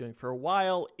talking about doing for a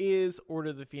while, is Order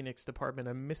of the Phoenix Department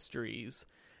of Mysteries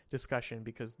discussion,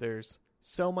 because there's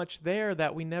so much there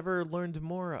that we never learned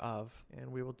more of,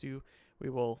 and we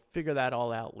will figure that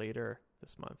all out later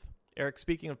this month. Eric,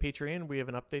 speaking of Patreon, we have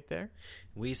an update there?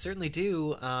 We certainly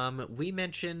do. We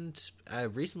mentioned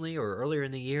recently or earlier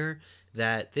in the year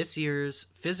that this year's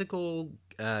physical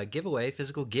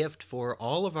physical gift for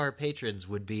all of our patrons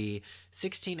would be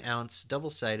 16-ounce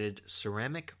double-sided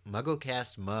ceramic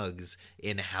MuggleCast mugs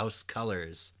in house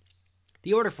colors.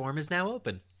 The order form is now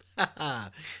open.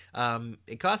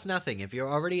 It costs nothing. If you're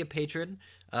already a patron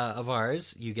of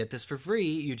ours, you get this for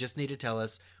free. You just need to tell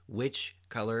us which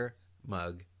color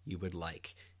mug you would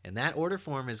like. And that order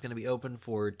form is going to be open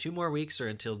for 2 more weeks or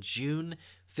until June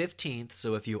 15th.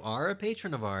 So if you are a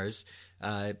patron of ours,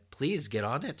 please get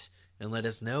on it. and let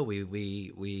us know.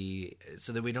 We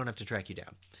so that we don't have to track you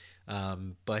down.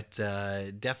 But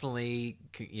definitely,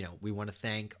 we want to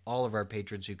thank all of our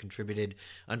patrons who contributed.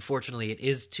 Unfortunately, it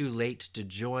is too late to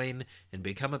join and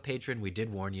become a patron. We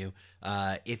did warn you.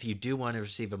 If you do want to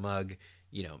receive a mug,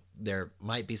 there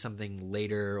might be something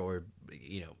later, or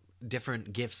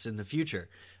different gifts in the future.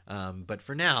 But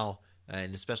for now,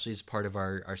 and especially as part of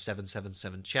our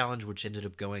 777 challenge, which ended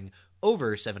up going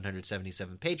over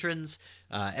 777 patrons,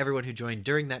 everyone who joined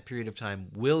during that period of time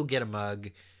will get a mug.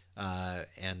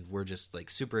 And we're just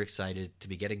super excited to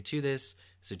be getting to this.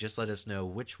 So just let us know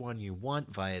which one you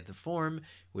want via the form,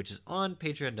 which is on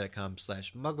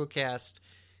patreon.com/mugglecast.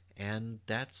 And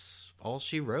that's all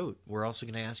she wrote. We're also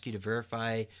going to ask you to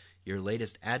verify your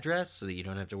latest address so that you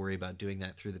don't have to worry about doing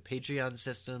that through the Patreon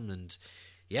system. And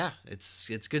yeah,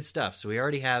 it's good stuff. So we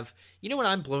already have, what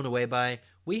I'm blown away by?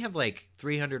 We have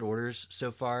 300 orders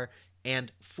so far,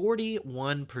 and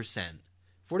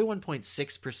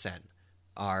 41.6%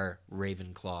 are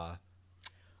Ravenclaw.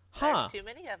 There's too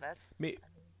many of us.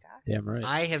 Damn right.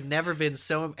 I have never been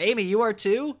so... Amy, you are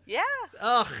too? Yeah.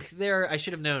 Ugh, I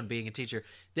should have known, being a teacher.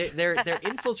 They're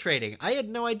infiltrating. I had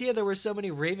no idea there were so many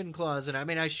Ravenclaws, and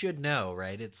I should know,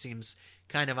 right? It seems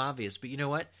kind of obvious, but you know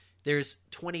what? There's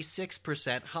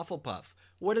 26% Hufflepuff.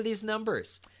 What are these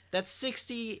numbers? That's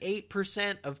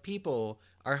 68% of people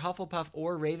are Hufflepuff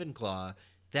or Ravenclaw.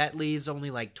 That leaves only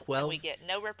 12. And we get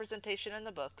no representation in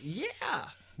the books. Yeah.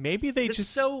 Maybe they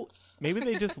just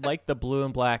like the blue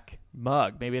and black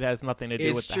mug. Maybe it has nothing to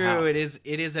do with the house. It's true.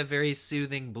 It is a very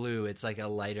soothing blue. It's like a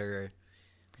lighter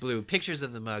blue. Pictures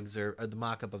of the mugs or the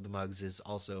mock-up of the mugs is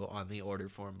also on the order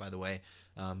form, by the way.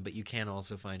 But you can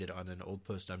also find it on an old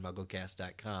post on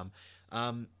mugglecast.com.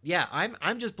 Yeah,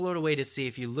 I'm just blown away to see,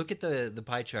 if you look at the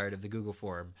pie chart of the Google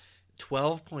form,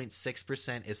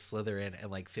 12.6% is Slytherin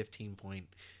and 15 point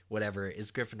whatever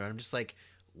is Gryffindor. I'm just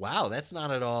wow, that's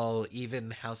not at all even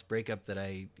house breakup that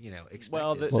I expected.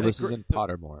 Well, this is in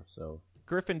Pottermore, so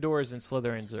Gryffindors and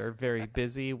Slytherins are very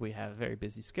busy. We have very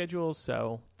busy schedules,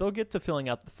 so they'll get to filling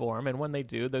out the form, and when they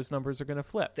do, those numbers are going to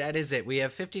flip. That is it. We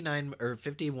have 59 or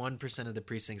 51% of the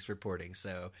precincts reporting,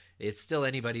 so it's still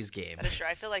anybody's game. That is true.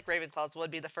 I feel like Ravenclaws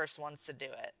would be the first ones to do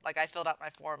it. I filled out my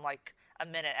form a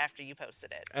minute after you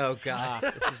posted it. Oh God,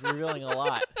 this is revealing a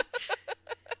lot.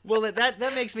 Well,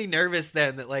 that makes me nervous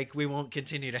then that we won't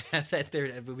continue to have that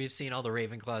there. We've seen all the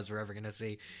Ravenclaws we're ever going to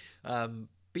see.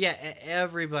 But yeah,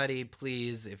 everybody,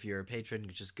 please, if you're a patron,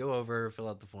 just go over, fill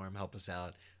out the form, help us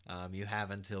out. You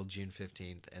have until June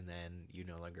 15th, and then you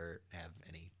no longer have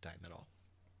any time at all.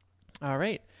 All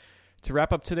right. To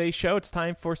wrap up today's show, it's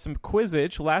time for some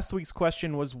quizzage. Last week's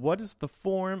question was, what is the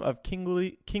form of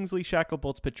Kingsley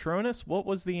Shacklebolt's Patronus? What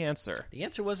was the answer? The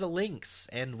answer was a lynx,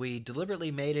 and we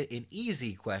deliberately made it an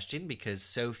easy question because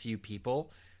so few people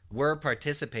were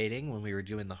participating when we were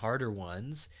doing the harder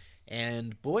ones.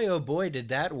 And boy, oh boy, did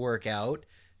that work out.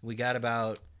 We got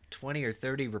about 20 or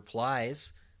 30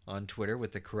 replies on Twitter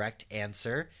with the correct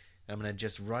answer. I'm going to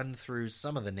just run through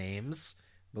some of the names.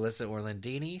 Melissa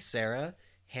Orlandini, Sarah,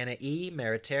 Hannah E.,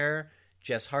 Meriter,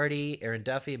 Jess Hardy, Aaron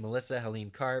Duffy, Melissa,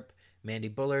 Helene Karp, Mandy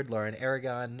Bullard, Lauren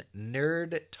Aragon,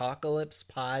 Nerd Talkalypse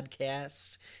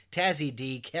Podcast, Tazzy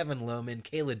D, Kevin Lohman,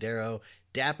 Kayla Darrow,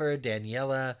 Dapper,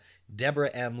 Daniela,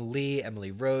 Deborah M. Lee,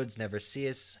 Emily Rhodes, Never See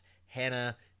Us,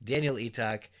 Hannah, Daniel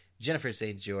Etok, Jennifer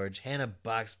St. George, Hannah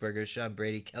Boxberger, Sean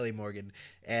Brady, Kelly Morgan,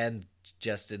 and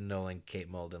Justin Nolan, Kate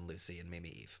Molden, Lucy, and Mimi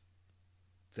Eve.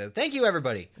 So thank you,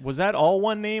 everybody. Was that all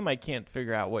one name? I can't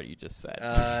figure out what you just said.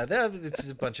 It's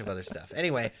a bunch of other stuff.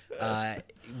 Anyway,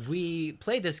 we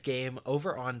played this game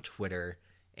over on Twitter,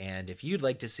 and if you'd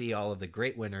like to see all of the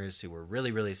great winners who were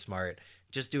really, really smart,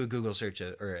 just do a Google search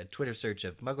or a Twitter search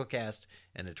of MuggleCast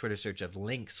and a Twitter search of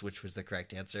Lynx, which was the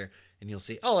correct answer, and you'll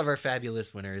see all of our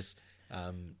fabulous winners.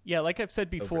 Yeah, like I've said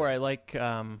before, I like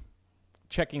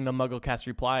checking the MuggleCast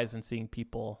replies and seeing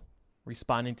people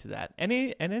responding to that.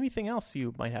 Anything else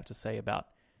you might have to say about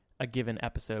a given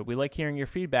episode. We like hearing your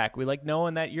feedback. We like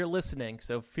knowing that you're listening,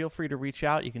 so feel free to reach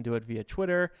out. You can do it via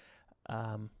Twitter.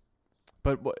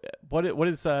 But what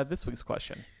is this week's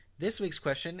question? This week's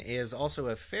question is also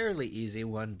a fairly easy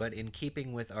one, but in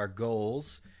keeping with our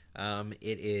goals,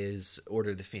 it is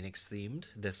Order of the Phoenix themed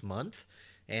this month,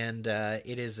 and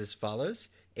it is as follows.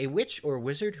 A witch or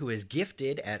wizard who is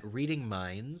gifted at reading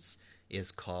minds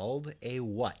is called a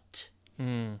what?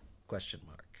 Question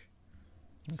mark.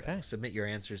 Okay. So submit your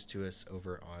answers to us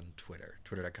over on Twitter,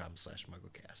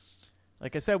 twitter.com/MuggleCast.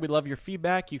 Like I said, we love your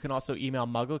feedback. You can also email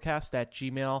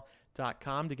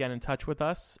mugglecast@gmail.com to get in touch with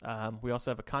us. We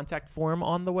also have a contact form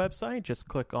on the website. Just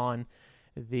click on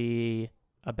the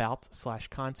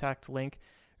about/contact link.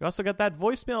 We also got that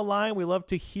voicemail line. We love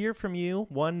to hear from you.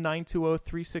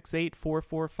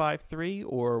 1-920-368-4453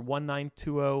 or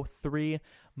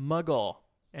 1-920-3-MUGGLE.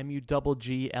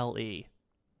 MUGGLE.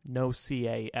 No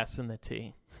C-A-S in the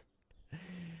T.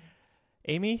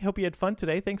 Amy, hope you had fun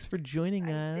today. Thanks for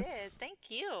joining us. I did. Thank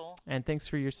you. And thanks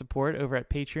for your support over at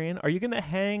Patreon. Are you going to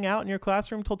hang out in your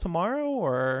classroom till tomorrow,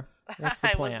 or what's the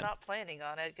I plan? was not planning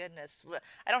on it. Goodness.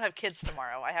 I don't have kids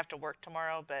tomorrow. I have to work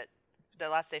tomorrow, but the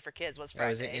last day for kids was Friday.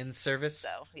 Oh, is it in service? So,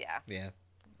 yeah. Yeah.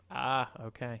 Ah,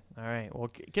 okay. All right.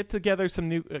 Well, get together some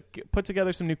new, put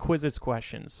together some new Quizzes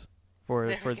questions for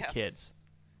the kids.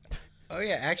 Oh,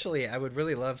 yeah. Actually, I would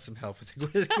really love some help with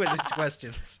the quiz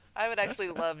questions. I would actually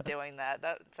love doing that.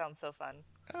 That sounds so fun.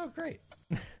 Oh, great.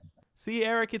 See,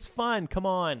 Eric, it's fun. Come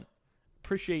on.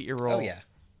 Appreciate your role. Oh, yeah.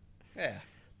 Yeah.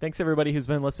 Thanks, everybody who's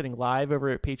been listening live over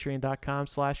at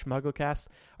patreon.com/MuggleCast.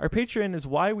 Our Patreon is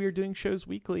why we are doing shows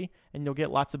weekly, and you'll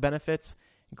get lots of benefits,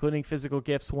 including physical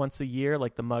gifts once a year,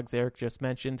 like the mugs Eric just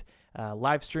mentioned,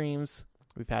 live streams.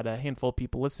 We've had a handful of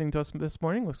people listening to us this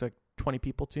morning. Looks like 20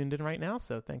 people tuned in right now,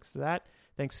 so thanks to that.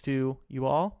 Thanks to you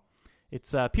all.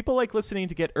 It's people like listening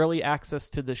to get early access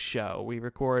to the show. We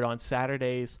record on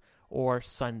Saturdays or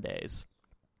Sundays.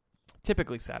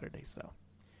 Typically Saturdays, though.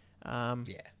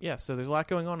 Yeah, so there's a lot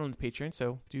going on the Patreon,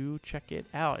 so do check it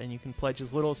out. And you can pledge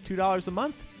as little as $2 a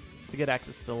month to get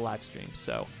access to the live stream.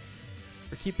 So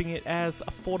we're keeping it as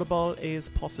affordable as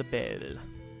possible.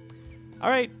 All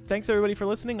right, thanks, everybody, for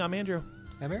listening. I'm Andrew.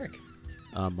 I'm Eric.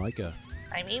 I'm Micah.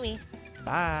 I'm Amy.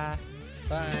 Bye.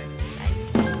 Bye.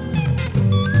 Bye.